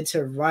decided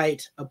to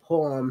write a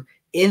poem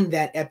in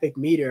that epic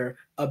meter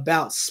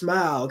about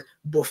Smaug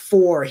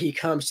before he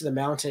comes to the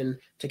mountain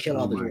to kill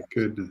all the dwarves. Oh my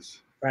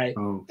goodness! Right,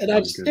 oh, and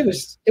it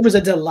was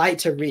a delight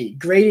to read.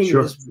 Grading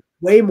was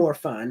way more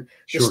fun.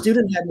 The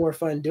student had more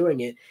fun doing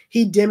it.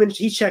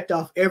 He checked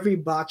off every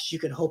box you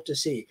could hope to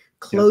see: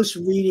 close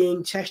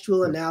reading,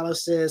 textual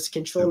analysis,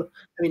 control.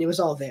 I mean, it was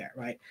all there,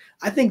 right?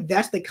 I think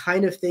that's the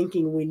kind of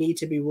thinking we need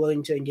to be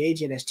willing to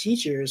engage in as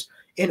teachers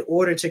in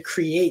order to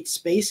create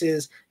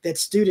spaces that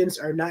students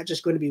are not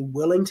just going to be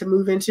willing to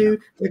move into,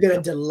 they're going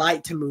to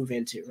delight to move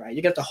into, right?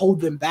 You got to hold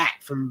them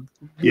back from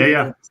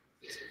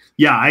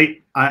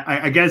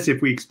I guess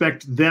if we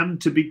expect them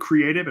to be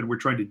creative and we're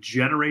trying to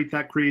generate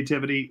that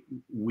creativity,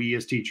 we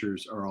as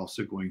teachers are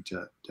also going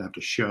to have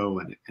to show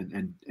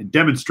and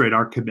demonstrate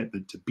our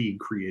commitment to being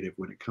creative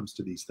when it comes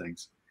to these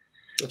things.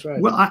 That's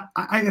right. Well,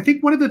 I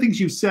think one of the things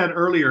you said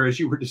earlier as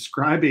you were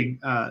describing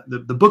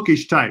the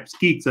bookish types,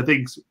 geeks, I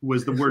think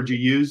was the word you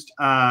used.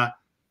 I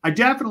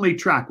definitely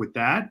track with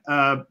that.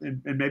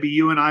 And maybe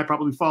you and I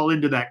probably fall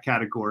into that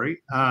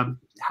category.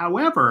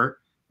 However,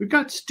 we've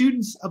got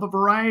students of a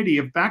variety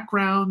of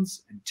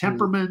backgrounds and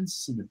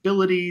temperaments and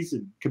abilities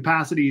and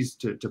capacities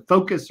to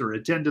focus or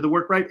attend to the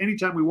work, right?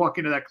 Anytime we walk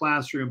into that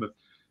classroom of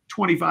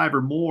 25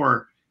 or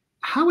more,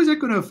 how is that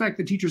going to affect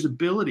the teacher's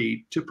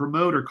ability to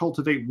promote or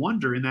cultivate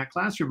wonder in that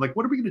classroom? Like,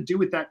 what are we going to do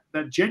with that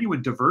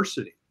genuine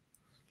diversity?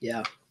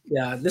 Yeah.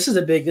 This is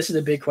a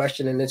big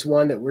question. And it's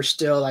one that we're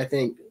still, I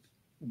think,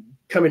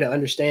 coming to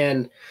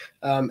understand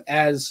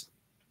as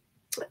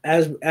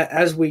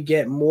we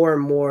get more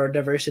and more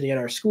diversity in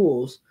our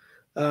schools.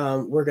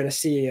 We're going to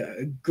see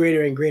a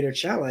greater and greater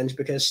challenge,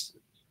 because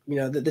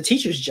the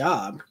teacher's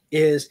job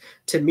is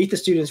to meet the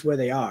students where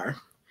they are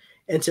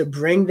and to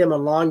bring them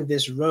along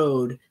this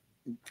road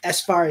as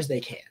far as they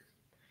can.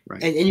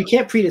 Right. And you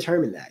can't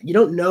predetermine that. You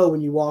don't know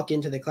when you walk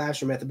into the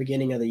classroom at the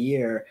beginning of the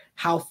year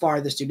how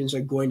far the students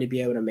are going to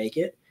be able to make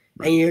it.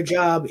 Right. And your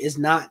job is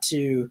not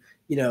to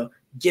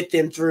get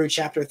them through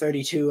chapter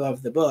 32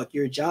 of the book.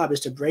 Your job is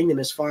to bring them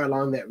as far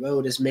along that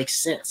road as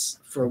makes sense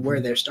for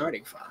where they're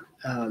starting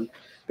from.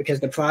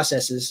 Because the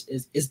process is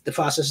the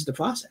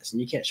process,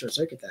 and you can't short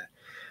circuit that.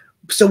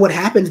 So what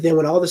happens then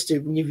when all the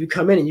students, you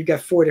come in and you've got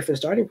 4 different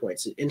starting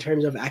points in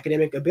terms of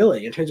academic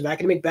ability, in terms of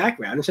academic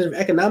background, in terms of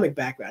economic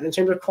background, in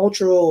terms of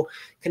cultural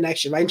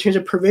connection, right? In terms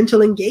of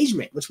parental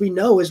engagement, which we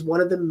know is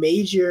one of the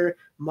major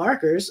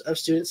markers of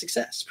student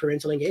success,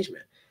 parental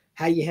engagement,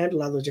 how you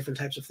handle all those different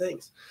types of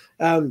things.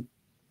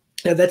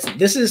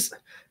 This is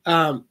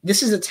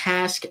a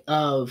task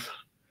of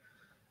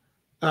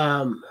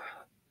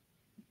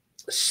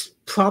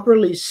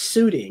properly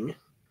suiting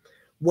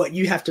what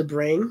you have to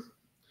bring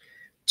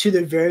to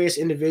the various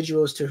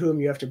individuals to whom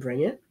you have to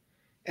bring it,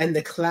 And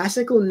the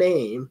classical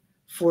name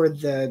for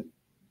the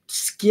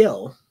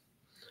skill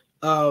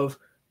of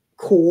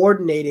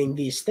coordinating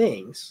these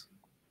things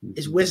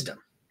is wisdom.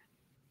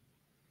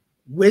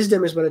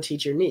 Wisdom is what a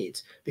teacher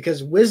needs,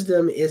 because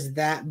wisdom is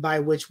that by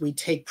which we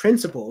take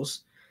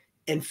principles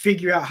and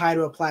figure out how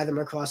to apply them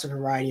across a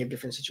variety of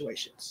different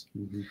situations.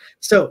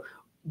 So,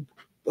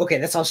 okay,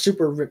 that's all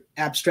super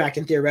abstract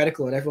and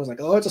theoretical, and everyone's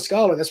like, "Oh, it's a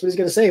scholar. That's what he's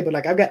going to say." But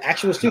like, I've got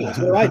actual students.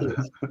 What do I do?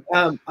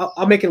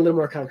 I'll make it a little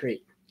more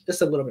concrete,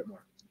 just a little bit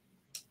more.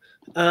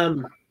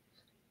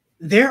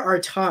 There are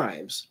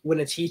times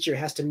when a teacher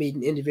has to meet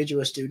an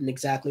individual student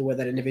exactly where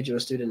that individual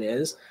student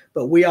is,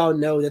 but we all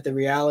know that the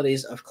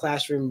realities of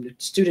classroom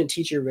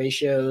student-teacher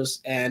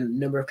ratios and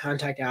number of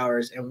contact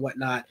hours and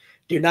whatnot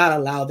do not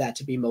allow that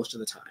to be most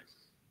of the time.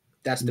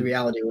 That's the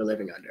reality we're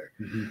living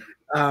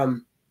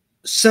under.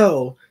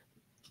 So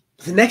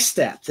the next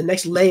step, the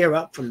next layer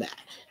up from that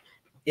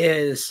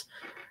is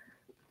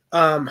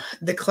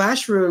the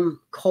classroom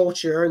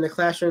culture and the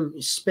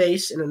classroom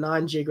space in a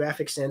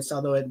non-geographic sense,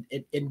 although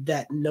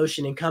that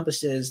notion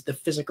encompasses the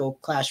physical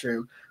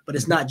classroom, but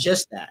it's not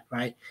just that,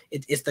 right?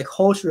 It's the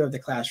culture of the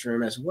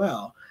classroom as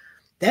well.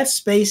 That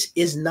space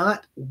is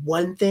not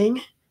one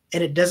thing,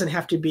 and it doesn't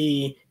have to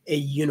be a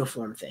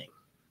uniform thing.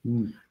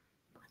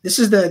 This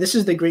is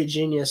the great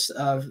genius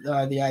of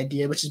the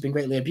idea, which has been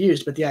greatly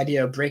abused, but the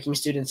idea of breaking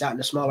students out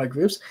into smaller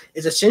groups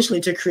is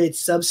essentially to create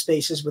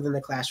subspaces within the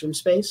classroom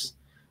space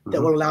that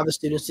will allow the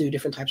students to do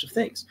different types of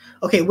things.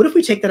 Okay, what if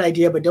we take that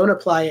idea but don't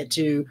apply it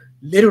to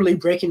literally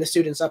breaking the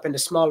students up into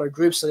smaller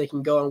groups so they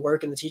can go and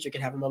work and the teacher can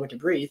have a moment to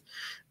breathe?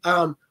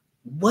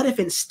 What if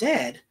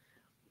instead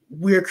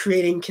we're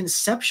creating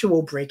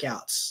conceptual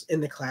breakouts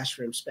in the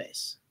classroom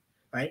space,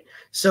 right?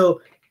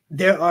 So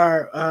there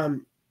are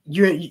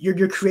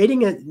you're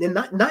creating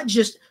not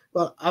just,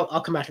 well,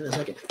 I'll come back to this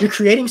in a second. You're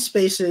creating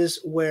spaces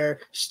where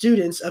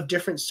students of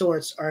different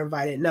sorts are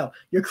invited. No,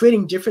 you're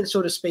creating different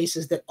sort of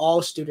spaces that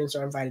all students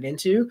are invited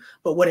into,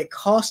 but what it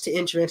costs to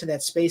enter into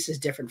that space is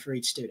different for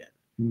each student.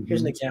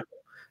 Here's an example.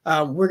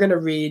 We're going to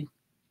read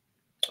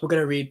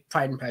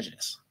Pride and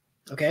Prejudice.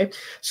 Okay,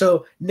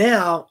 so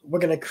now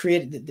we're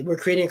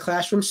creating a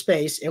classroom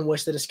space in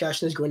which the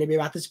discussion is going to be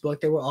about this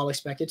book that we're all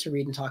expected to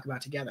read and talk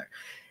about together.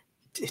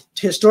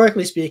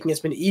 Historically speaking,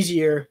 it's been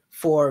easier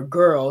for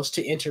girls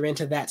to enter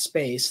into that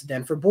space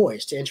than for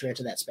boys to enter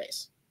into that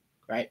space,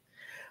 right?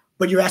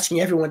 But you're asking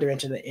everyone to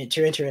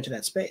enter into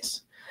that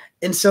space.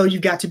 And so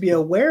you've got to be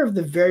aware of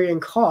the varying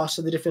costs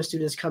of the different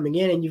students coming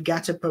in, and you've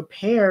got to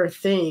prepare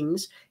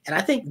things, and I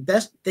think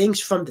best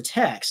things from the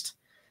text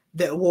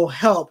that will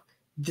help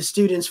the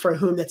students for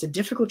whom that's a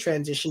difficult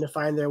transition to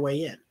find their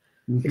way in.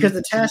 Because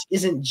the task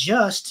isn't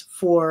just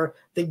for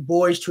the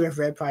boys to have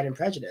read Pride and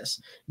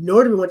Prejudice,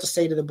 nor do we want to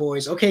say to the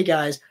boys, okay,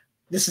 guys,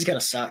 this is going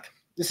to suck.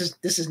 This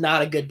is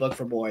not a good book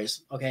for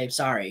boys. Okay,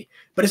 sorry.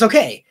 But it's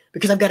okay,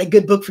 because I've got a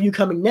good book for you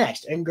coming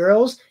next. And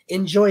girls,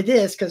 enjoy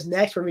this, because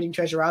next we're reading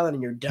Treasure Island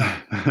and you're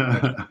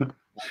done.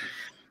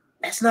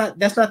 That's not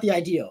the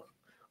ideal.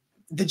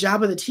 The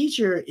job of the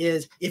teacher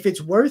is, if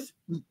it's worth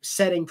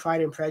setting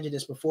Pride and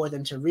Prejudice before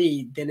them to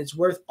read, then it's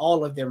worth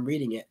all of them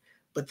reading it.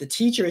 But the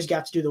teacher has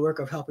got to do the work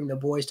of helping the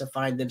boys to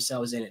find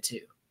themselves in it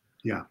too.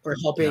 Yeah. Or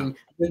helping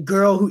the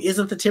girl who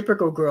isn't the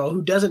typical girl,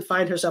 who doesn't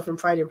find herself in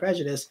Pride and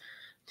Prejudice,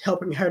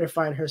 helping her to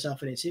find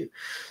herself in it too.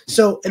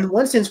 So in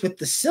one sense, with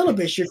the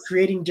syllabus, you're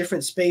creating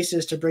different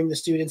spaces to bring the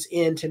students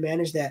in to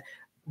manage that.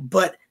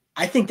 But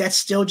I think that's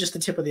still just the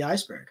tip of the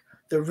iceberg.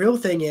 The real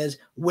thing is,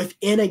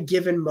 within a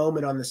given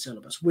moment on the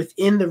syllabus,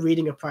 within the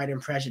reading of Pride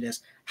and Prejudice,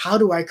 how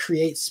do I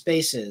create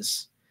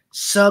spaces,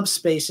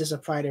 subspaces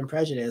of Pride and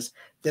Prejudice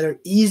that are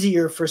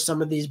easier for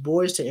some of these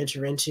boys to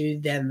enter into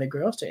than the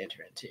girls to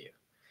enter into,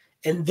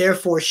 and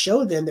therefore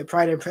show them that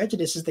Pride and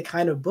Prejudice is the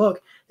kind of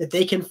book that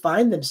they can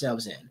find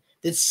themselves in,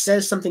 that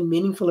says something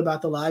meaningful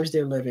about the lives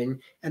they're living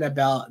and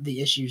about the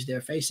issues they're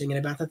facing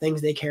and about the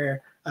things they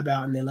care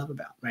about and they love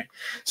about, right?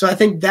 So I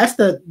think that's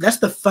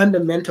the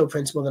fundamental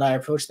principle that I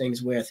approach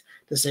things with,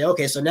 to say,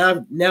 okay, so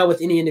now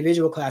with any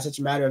individual class, it's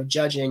a matter of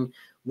judging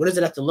what does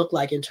it have to look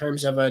like in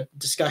terms of a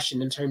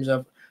discussion, in terms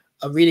of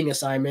a reading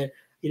assignment.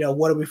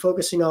 What are we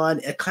focusing on?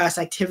 A class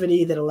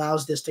activity that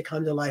allows this to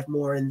come to life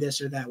more in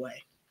this or that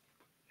way.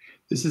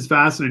 This is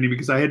fascinating,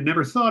 because I had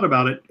never thought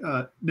about it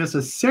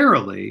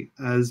necessarily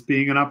as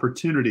being an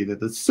opportunity, that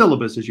the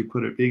syllabus, as you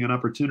put it, being an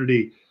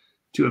opportunity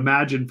to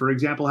imagine, for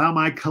example, how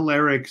my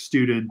choleric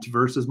student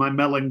versus my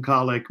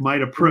melancholic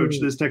might approach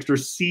this text or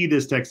see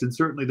this text, and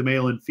certainly the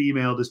male and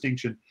female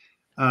distinction.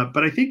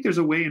 But I think there's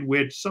a way in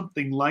which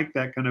something like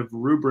that kind of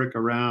rubric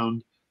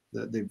around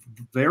the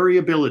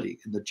variability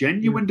and the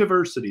genuine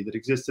diversity that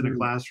exists in a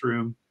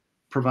classroom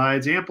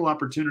provides ample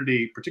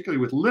opportunity, particularly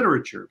with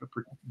literature,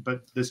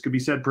 but this could be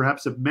said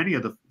perhaps of many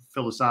of the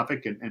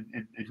philosophic and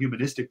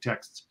humanistic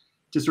texts,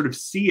 to sort of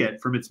see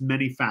it from its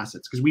many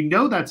facets. Because we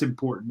know that's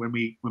important when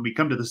we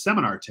come to the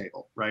seminar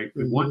table, right?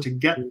 We want to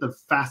get the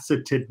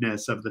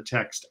facetedness of the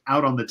text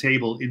out on the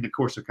table in the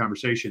course of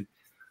conversation.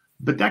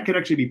 But that could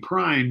actually be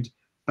primed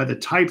by the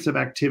types of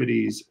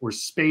activities or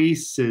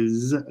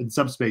spaces and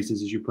subspaces,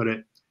 as you put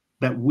it,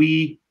 that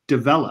we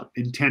develop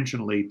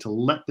intentionally to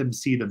let them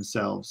see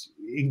themselves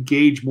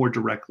engage more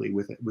directly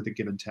with it, with a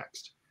given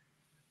text.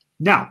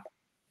 Now,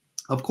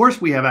 of course,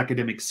 we have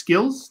academic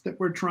skills that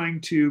we're trying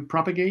to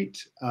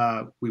propagate.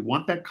 We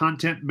want that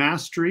content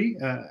mastery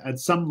at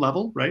some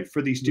level, right,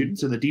 for these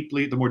students. And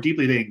the more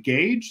deeply they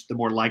engage, the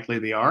more likely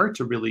they are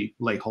to really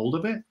lay hold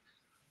of it.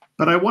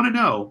 But I want to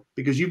know,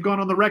 because you've gone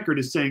on the record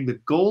as saying the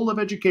goal of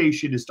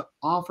education is to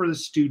offer the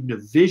student a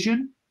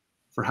vision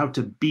for how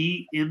to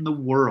be in the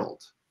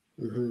world.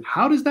 Mm-hmm.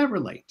 How does that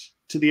relate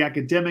to the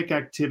academic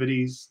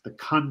activities, the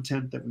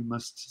content that we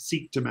must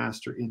seek to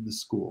master in the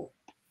school?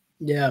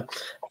 Yeah.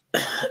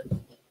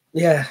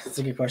 Yeah, that's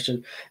a good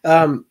question.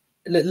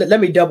 Let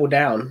me double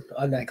down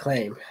on that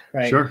claim,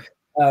 right? Sure.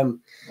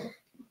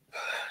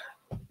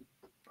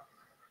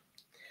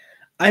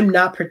 I'm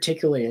not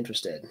particularly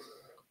interested.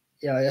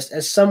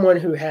 As someone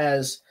who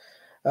has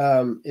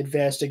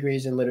advanced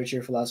degrees in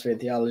literature, philosophy,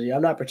 and theology,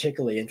 I'm not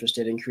particularly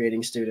interested in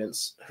creating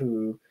students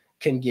who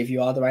can give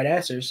you all the right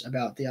answers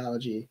about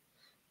theology,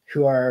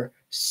 who are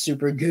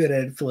super good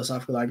at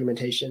philosophical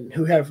argumentation,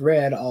 who have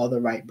read all the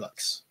right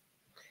books.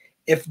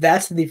 If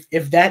that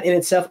in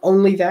itself,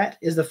 only that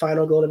is the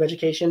final goal of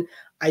education,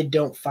 I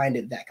don't find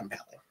it that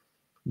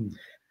compelling.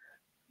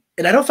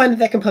 And I don't find it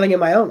that compelling in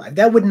my own life.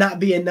 That would not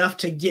be enough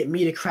to get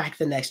me to crack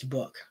the next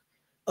book.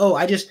 Oh,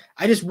 I just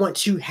want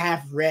to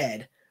have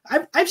read.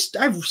 I've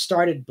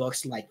started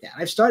books like that.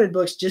 I've started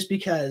books just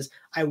because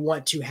I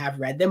want to have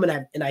read them,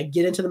 and I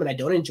get into them and I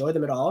don't enjoy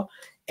them at all.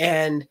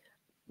 And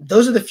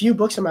those are the few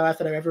books in my life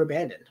that I've ever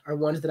abandoned, are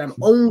ones that I'm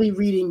only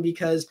reading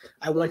because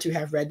I want to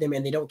have read them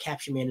and they don't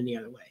capture me in any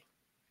other way.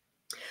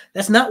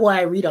 That's not why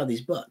I read all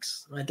these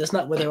books, right? That's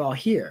not why they're all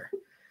here.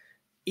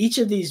 Each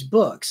of these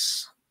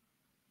books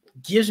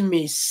gives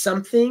me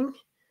something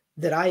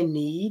that I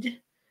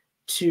need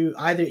to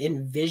either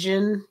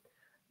envision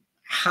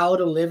how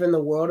to live in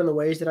the world in the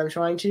ways that I'm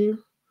trying to,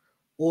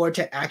 or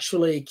to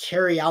actually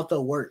carry out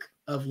the work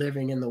of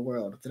living in the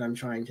world that I'm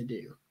trying to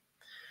do.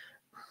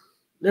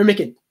 Let me make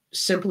it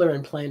simpler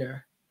and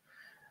plainer.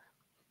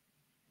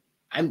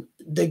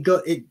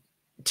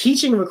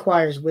 Teaching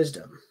requires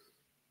wisdom.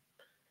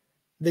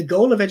 The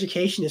goal of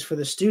education is for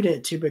the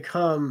student to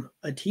become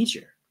a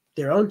teacher,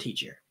 their own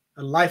teacher.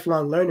 A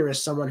lifelong learner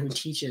is someone who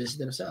teaches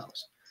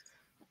themselves.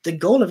 The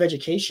goal of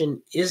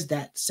education is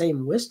that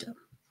same wisdom.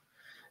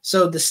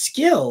 So the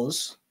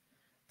skills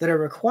that are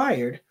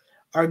required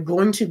are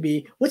going to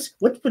be, what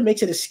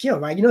makes it a skill,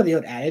 right? You know the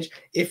old adage,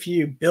 if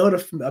you build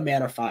a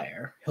man a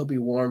fire, he'll be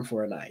warm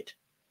for a night.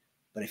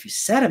 But if you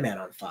set a man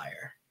on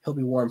fire, he'll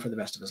be warm for the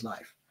rest of his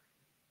life.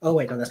 Oh,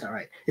 wait, no, that's not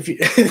right. If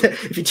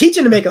you teach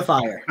him to make a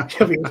fire,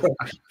 he'll be warm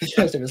for the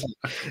rest of his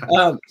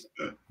life.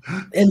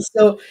 And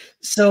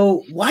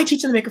so why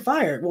teach him to make a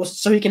fire? Well,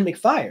 so he can make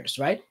fires,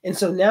 right? And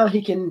so now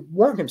he can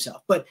warm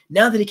himself. But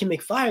now that he can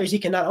make fires, he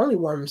can not only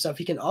warm himself,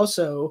 he can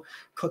also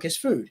cook his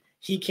food.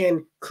 He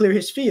can clear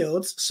his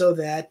fields so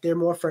that they're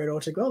more fertile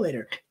to grow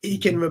later. He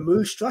can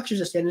remove structures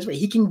that stand in his way.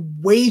 He can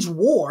wage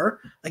war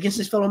against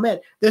his fellow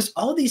men. There's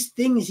all these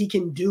things he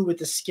can do with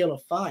the skill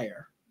of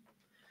fire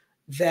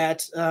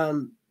that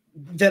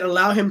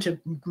allow him to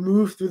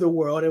move through the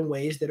world in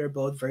ways that are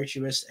both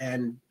virtuous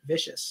and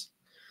vicious.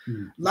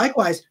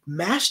 Likewise,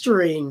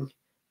 mastering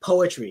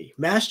poetry,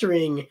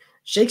 mastering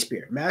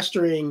Shakespeare,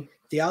 mastering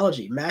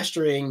theology,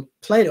 mastering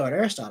Plato and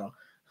Aristotle,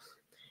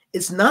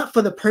 it's not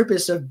for the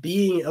purpose of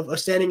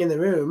standing in the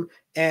room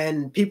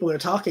and people are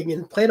talking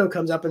and Plato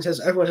comes up and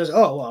everyone says,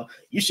 oh, well,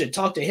 you should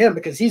talk to him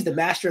because he's the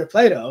master of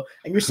Plato.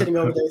 And you're sitting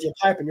over there with your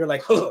pipe and you're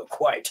like, oh,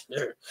 quite.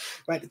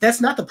 Right.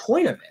 That's not the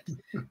point of it.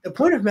 The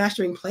point of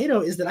mastering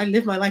Plato is that I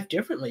live my life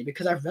differently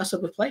because I've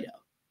wrestled with Plato.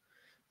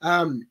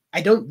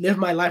 I don't live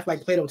my life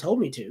like Plato told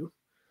me to,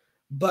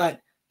 but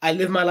I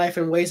live my life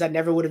in ways I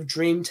never would have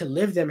dreamed to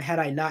live them had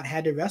I not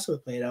had to wrestle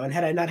with Plato and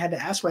had I not had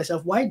to ask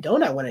myself, why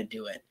don't I want to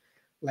do it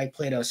like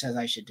Plato says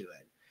I should do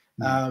it?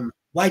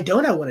 Why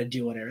don't I want to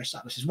do what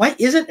Aristotle says? Why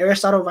isn't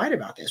Aristotle right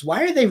about this?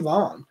 Why are they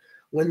wrong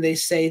when they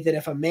say that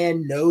if a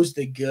man knows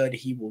the good,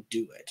 he will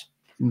do it?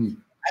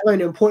 I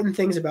learned important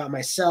things about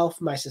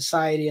myself, my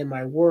society, and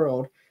my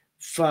world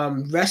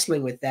from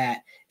wrestling with that.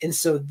 And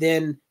so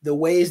then the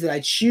ways that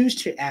I choose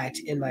to act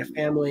in my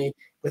family,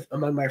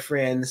 among my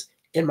friends,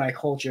 in my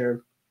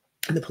culture,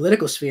 in the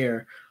political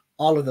sphere,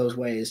 all of those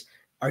ways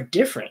are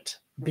different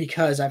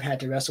because I've had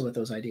to wrestle with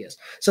those ideas.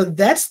 So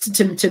that's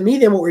to me,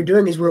 then what we're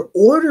doing is we're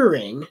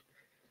ordering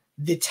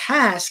the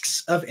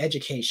tasks of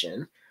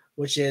education,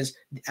 which is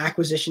the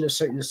acquisition of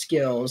certain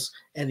skills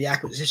and the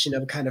acquisition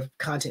of a kind of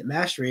content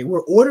mastery.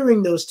 We're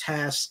ordering those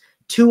tasks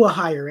to a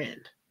higher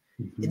end.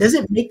 It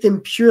doesn't make them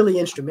purely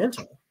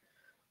instrumental,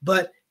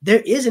 but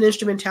there is an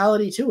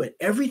instrumentality to it.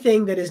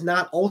 Everything that is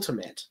not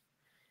ultimate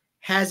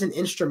has an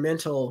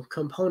instrumental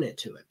component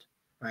to it,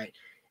 right?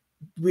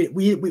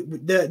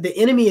 The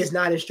enemy is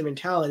not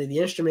instrumentality. The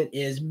instrument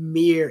is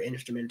mere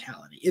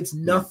instrumentality. It's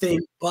nothing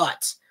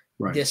but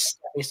this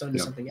stepping stone to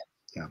something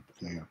else.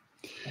 Yeah.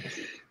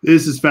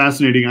 This is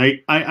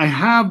fascinating. I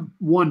have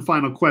one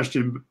final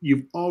question.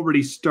 You've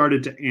already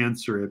started to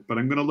answer it, but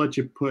I'm going to let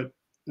you put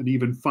an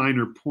even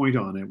finer point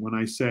on it when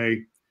I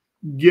say,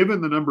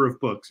 given the number of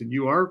books, and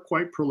you are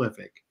quite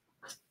prolific,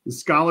 the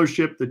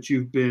scholarship that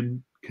you've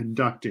been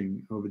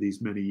conducting over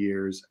these many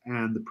years,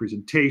 and the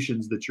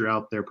presentations that you're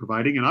out there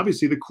providing, and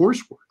obviously the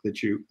coursework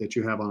that you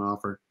have on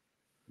offer,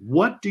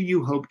 what do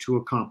you hope to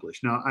accomplish?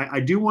 Now, I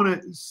do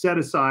want to set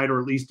aside, or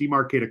at least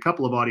demarcate, a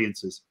couple of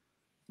audiences.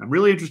 I'm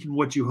really interested in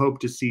what you hope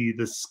to see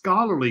the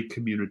scholarly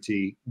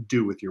community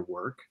do with your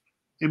work,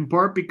 in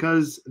part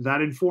because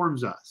that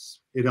informs us.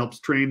 It helps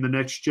train the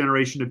next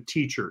generation of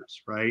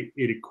teachers, right?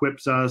 It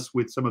equips us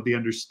with some of the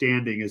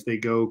understanding as they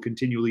go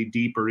continually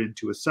deeper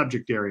into a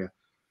subject area.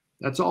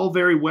 That's all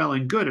very well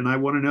and good. And I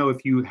want to know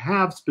if you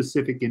have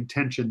specific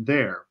intention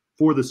there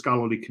for the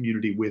scholarly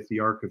community with the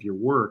arc of your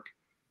work.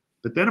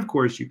 But then, of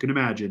course, you can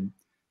imagine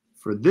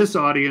for this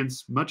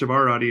audience, much of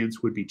our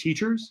audience would be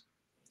teachers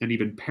and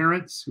even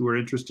parents who are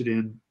interested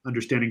in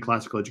understanding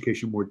classical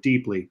education more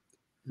deeply.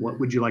 What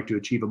would you like to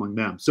achieve among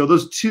them? So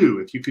those two,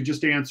 if you could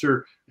just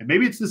answer, and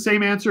maybe it's the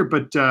same answer,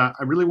 but I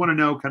really want to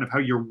know kind of how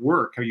your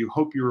work, how you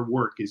hope your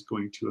work is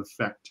going to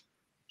affect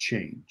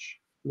change.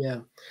 Yeah.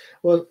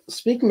 Well,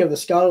 speaking of the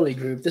scholarly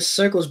group, this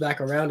circles back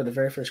around to the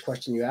very first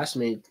question you asked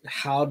me.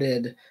 How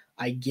did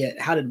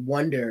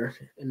wonder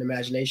and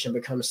imagination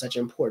become such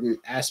important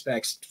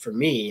aspects for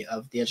me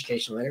of the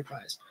educational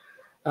enterprise?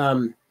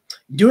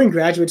 Doing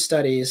graduate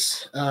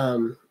studies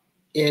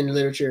in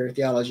literature,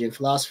 theology, and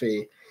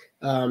philosophy,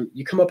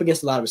 you come up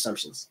against a lot of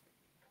assumptions.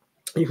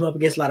 You come up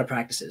against a lot of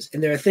practices.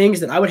 And there are things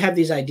that I would have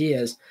these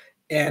ideas,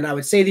 and I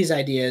would say these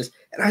ideas,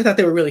 and I thought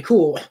they were really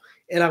cool.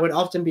 And I would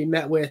often be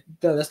met with,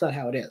 no, that's not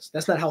how it is.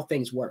 That's not how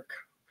things work.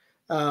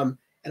 And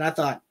I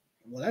thought,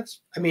 well,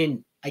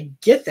 I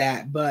get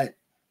that, but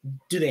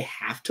do they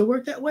have to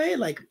work that way?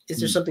 Like, is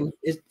there something,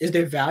 is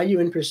there value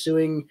in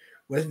pursuing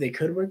whether they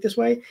could work this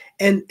way?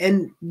 And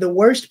the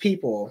worst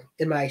people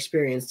in my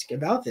experience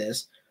about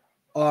this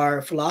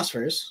are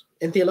philosophers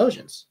and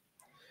theologians,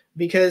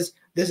 because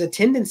there's a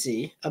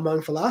tendency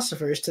among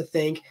philosophers to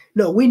think,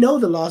 no, we know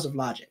the laws of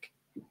logic.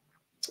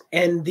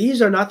 And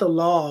these are not the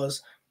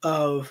laws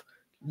of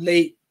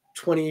late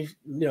 20th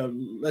and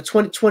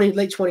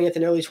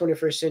early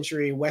 21st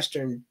century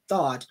Western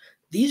thought.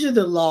 These are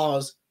the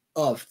laws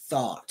of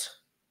thought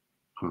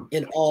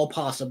in all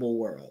possible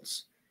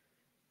worlds.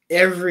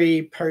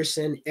 Every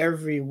person,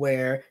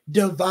 everywhere,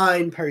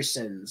 divine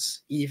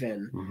persons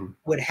even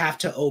would have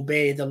to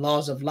obey the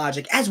laws of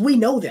logic as we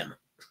know them.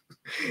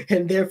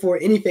 And therefore,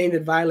 anything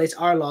that violates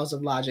our laws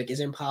of logic is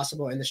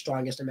impossible in the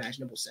strongest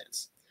imaginable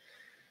sense.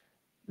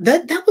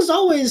 That was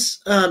always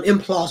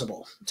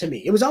implausible to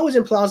me. It was always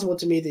implausible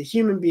to me that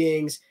human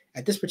beings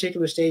at this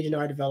particular stage in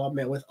our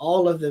development, with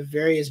all of the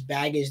various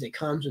baggage that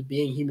comes with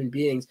being human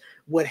beings,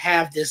 would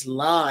have this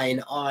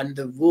line on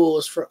the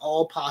rules for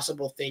all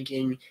possible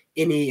thinking,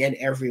 any and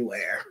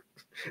everywhere,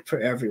 for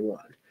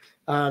everyone.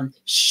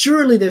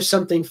 Surely there's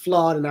something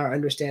flawed in our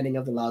understanding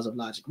of the laws of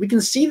logic. We can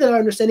see that our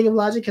understanding of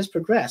logic has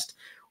progressed.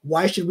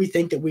 Why should we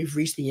think that we've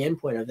reached the end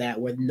point of that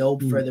where no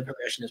further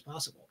progression is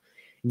possible?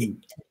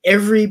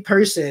 Every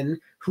person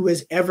who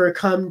has ever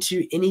come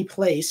to any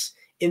place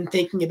in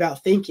thinking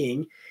about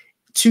thinking,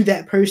 to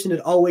that person, it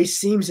always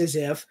seems as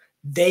if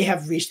they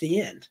have reached the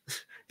end,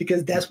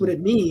 because that's what it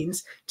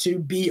means to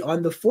be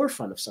on the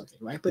forefront of something,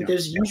 right? But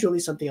there's usually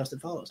something else that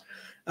follows.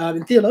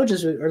 And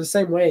theologians are the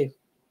same way.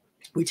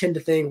 We tend to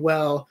think,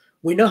 well,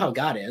 we know how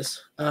God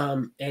is.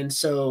 And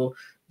so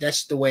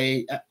that's the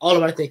way all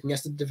of our thinking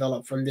has to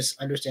develop from this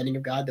understanding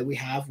of God that we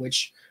have,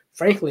 which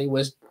frankly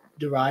was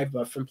derived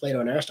from Plato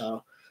and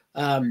Aristotle.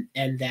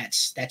 And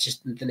that's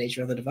just the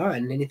nature of the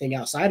divine. And anything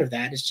outside of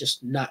that is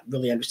just not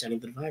really understanding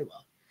the divine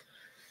well.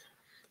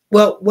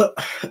 Well,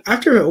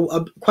 after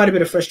quite a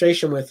bit of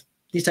frustration with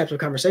these types of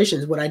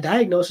conversations, what I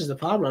diagnosed as the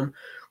problem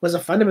was a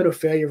fundamental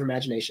failure of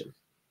imagination.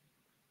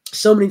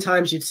 So many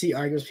times you'd see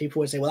arguments, people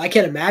would say, well, I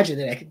can't imagine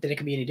that it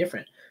can be any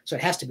different, so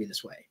it has to be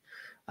this way.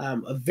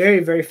 A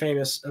very, very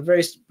famous,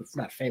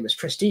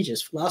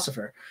 prestigious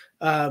philosopher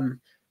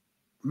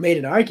made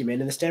an argument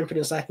in the Stanford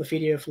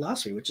Encyclopedia of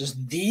Philosophy, which is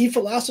the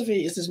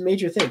philosophy, is this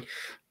major thing,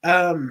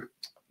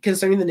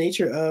 concerning the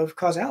nature of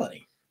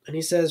causality. And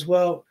he says,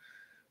 well,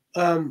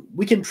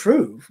 we can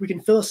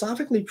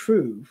philosophically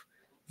prove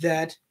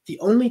that the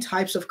only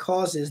types of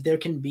causes there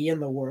can be in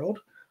the world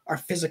are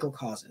physical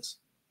causes.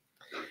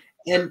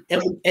 And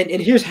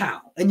here's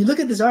how. And you look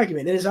at this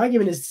argument, and his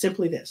argument is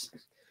simply this.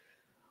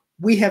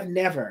 We have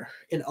never,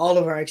 in all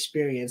of our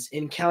experience,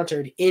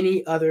 encountered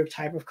any other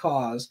type of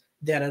cause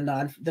than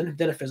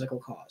a physical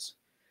cause.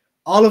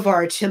 All of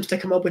our attempts to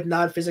come up with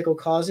non-physical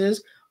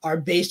causes are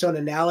based on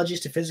analogies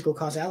to physical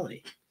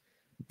causality.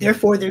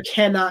 Therefore, there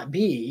cannot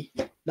be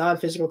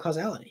non-physical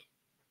causality.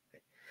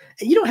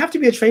 And you don't have to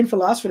be a trained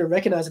philosopher to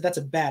recognize that that's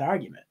a bad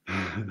argument.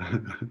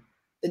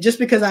 Just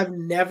because I've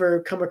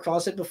never come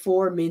across it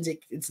before means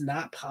it's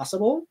not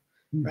possible,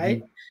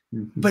 right?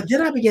 But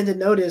then I began to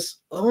notice,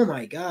 oh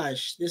my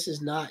gosh, this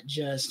is not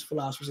just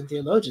philosophers and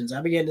theologians.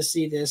 I began to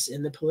see this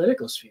in the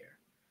political sphere.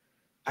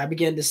 I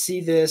began to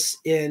see this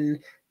in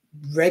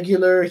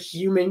regular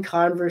human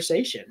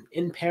conversation,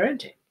 in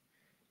parenting,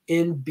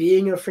 in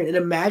being a friend and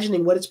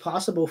imagining what it's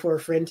possible for a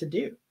friend to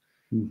do,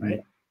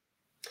 right?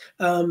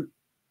 I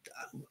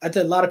think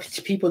a lot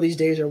of people these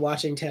days are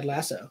watching Ted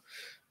Lasso.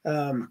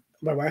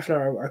 My wife and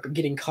I are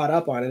getting caught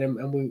up on it,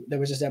 and there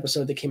was this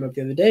episode that came up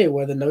the other day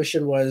where the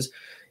notion was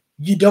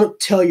you don't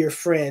tell your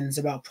friends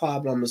about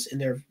problems in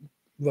their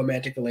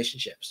romantic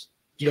relationships.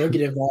 You don't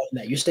get involved in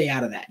that. You stay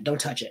out of that. Don't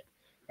touch it,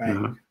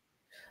 right?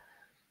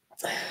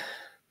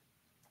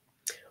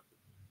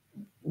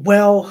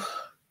 Well,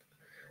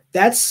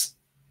 that's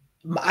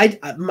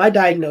my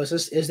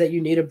diagnosis is that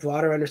you need a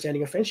broader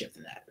understanding of friendship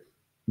than that.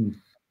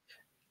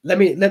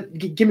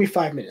 Give me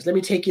 5 minutes. Let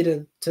me take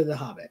you to the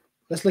Hobbit.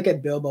 Let's look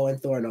at Bilbo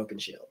and Thorin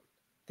Oakenshield.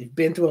 They've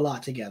been through a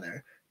lot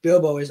together.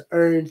 Bilbo has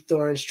earned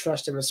Thorin's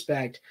trust and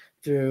respect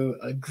through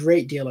a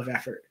great deal of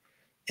effort.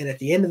 And at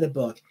the end of the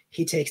book,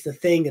 he takes the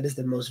thing that is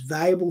the most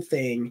valuable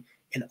thing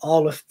in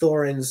all of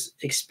Thorin's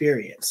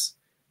experience,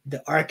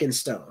 the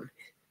Arkenstone,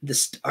 the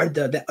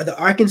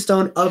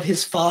Arkenstone of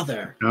his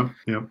father.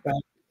 Yep.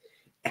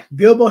 Right?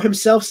 Bilbo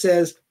himself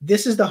says,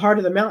 this is the heart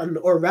of the mountain,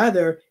 or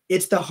rather,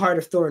 it's the heart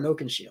of Thorin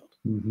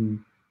Oakenshield.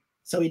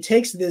 So he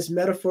takes this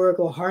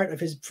metaphorical heart of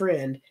his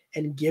friend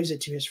and gives it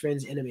to his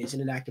friend's enemies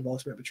in an act of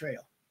ultimate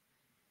betrayal.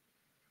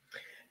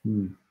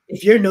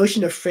 If your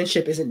notion of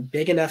friendship isn't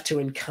big enough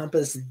to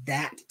encompass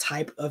that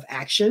type of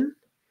action,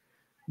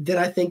 then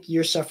I think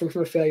you're suffering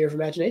from a failure of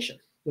imagination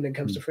when it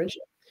comes to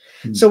friendship.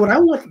 So what I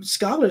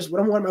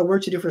want my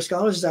work to do for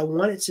scholars is I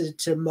want it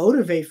to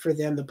motivate for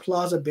them the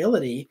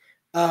plausibility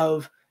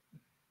of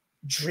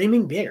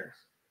dreaming bigger,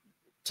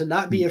 to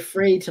not be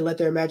afraid to let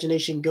their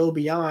imagination go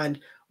beyond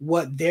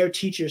what their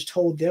teachers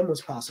told them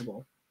was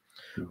possible,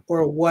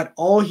 or what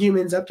all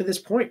humans up to this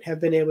point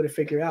have been able to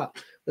figure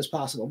out was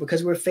possible,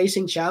 because we're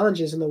facing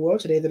challenges in the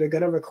world today that are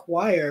going to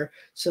require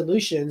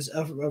solutions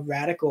of a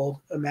radical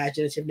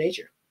imaginative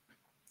nature.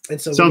 And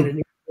so we're going to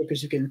need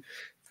thinkers who can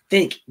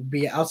think,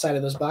 be outside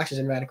of those boxes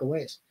in radical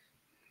ways.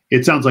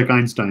 It sounds like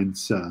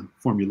Einstein's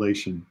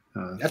formulation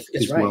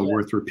is right, well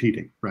worth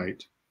repeating,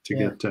 right?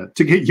 To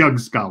get young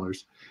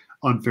scholars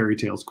on fairy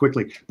tales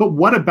quickly. But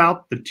what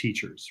about the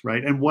teachers,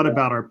 right? And what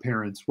about our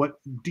parents? What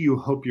do you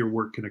hope your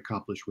work can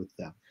accomplish with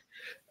them?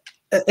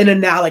 An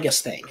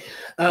analogous thing.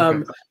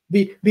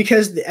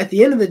 Because at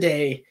the end of the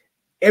day,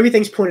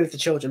 everything's pointed at the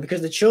children,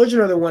 because the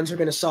children are the ones who are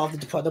going to solve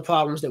the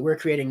problems that we're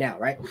creating now,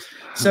 right?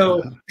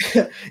 So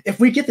if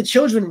we get the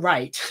children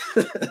right,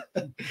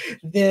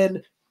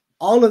 then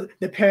all of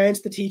the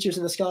parents, the teachers,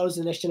 and the scholars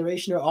of the next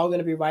generation are all going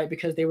to be right,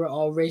 because they were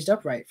all raised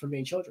up right from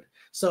being children.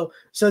 So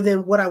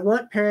then what I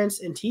want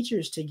parents and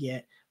teachers to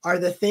get are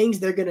the things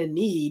they're going to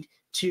need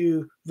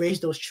to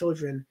raise those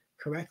children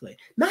correctly.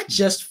 Not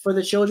just for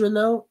the children,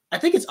 though. I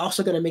think it's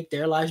also going to make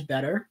their lives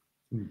better.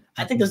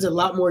 I think there's a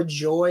lot more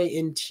joy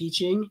in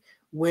teaching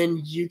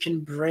when you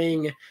can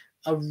bring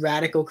a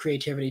radical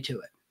creativity to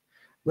it.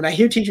 When I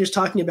hear teachers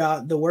talking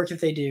about the work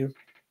that they do,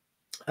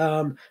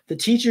 the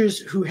teachers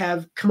who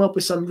have come up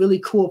with some really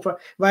cool,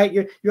 right?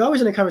 You're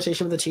always in a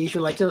conversation with a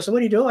teacher, like, so what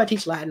do you do? Oh, I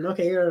teach Latin.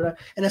 Okay.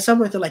 And at some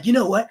point they're like, you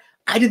know what?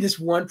 I did this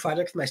one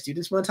project with my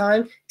students one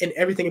time, and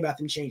everything about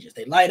them changes.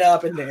 They light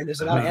up, and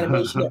there's a lot of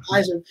animation. Their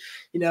eyes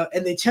are,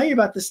 and they tell you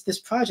about this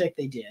project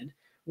they did,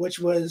 which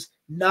was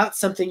not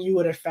something you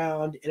would have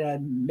found in a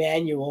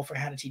manual for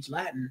how to teach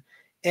Latin.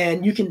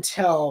 And you can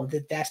tell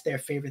that that's their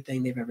favorite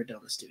thing they've ever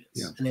done with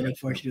students. And they look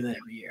forward to doing that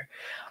every year.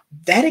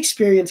 That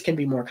experience can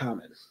be more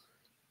common.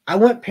 I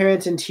want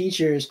parents and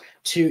teachers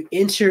to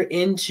enter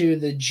into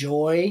the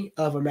joy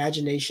of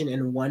imagination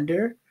and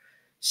wonder,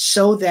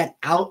 so that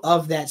out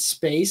of that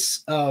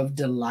space of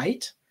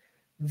delight,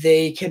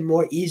 they can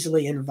more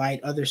easily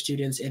invite other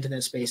students into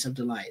that space of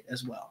delight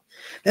as well.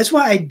 That's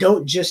why I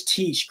don't just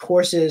teach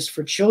courses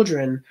for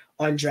children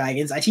on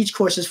dragons. I teach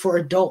courses for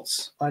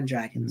adults on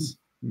dragons.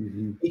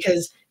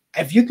 Because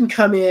if you can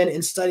come in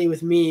and study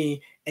with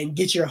me and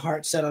get your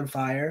heart set on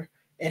fire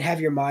and have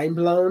your mind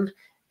blown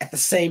at the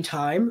same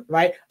time,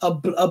 right? A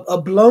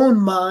blown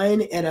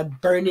mind and a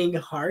burning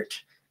heart,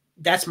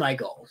 that's my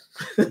goal.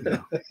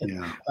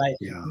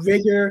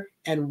 Rigor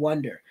and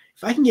wonder.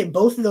 If I can get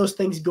both of those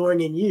things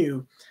going in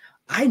you,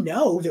 I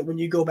know that when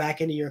you go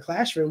back into your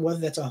classroom, whether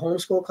that's a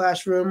homeschool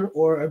classroom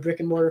or a brick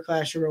and mortar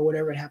classroom or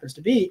whatever it happens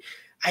to be,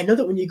 I know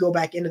that when you go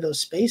back into those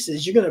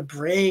spaces, you're going to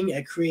bring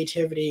a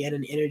creativity and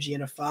an energy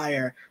and a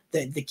fire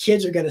that the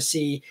kids are going to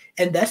see.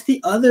 And that's the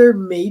other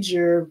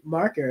major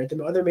marker,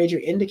 the other major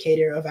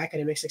indicator of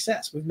academic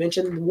success. We've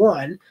mentioned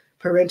one,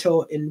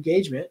 parental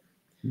engagement.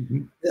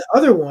 The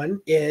other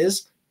one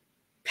is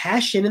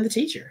passion in the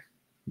teacher.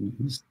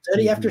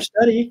 Study after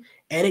study,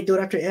 anecdote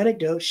after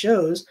anecdote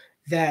shows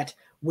that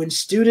when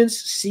students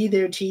see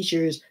their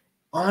teachers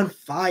on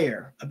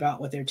fire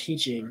about what they're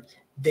teaching,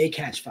 they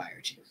catch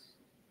fire too.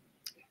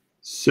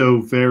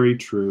 So very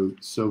true.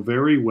 So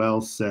very well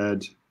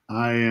said.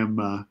 I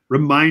am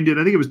reminded,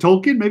 I think it was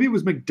Tolkien, maybe it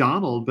was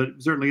MacDonald, but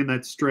certainly in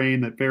that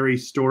strain, that fairy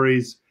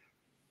stories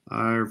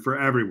are for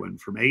everyone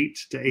from 8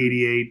 to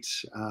 88.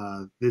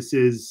 This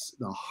is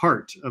the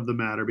heart of the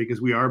matter,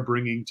 because we are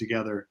bringing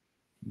together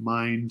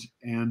mind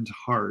and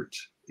heart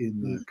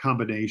in the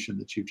combination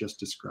that you've just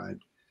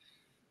described.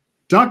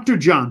 Dr.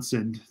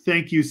 Johnson,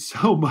 thank you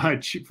so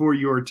much for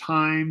your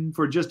time,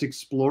 for just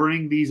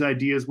exploring these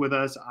ideas with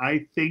us.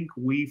 I think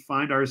we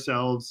find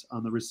ourselves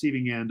on the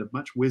receiving end of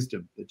much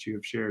wisdom that you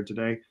have shared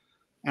today.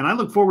 And I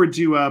look forward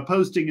to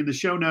posting in the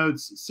show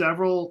notes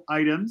several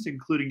items,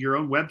 including your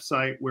own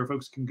website, where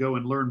folks can go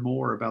and learn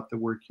more about the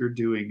work you're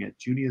doing at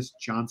Junius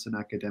Johnson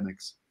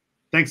Academics.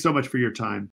 Thanks so much for your time.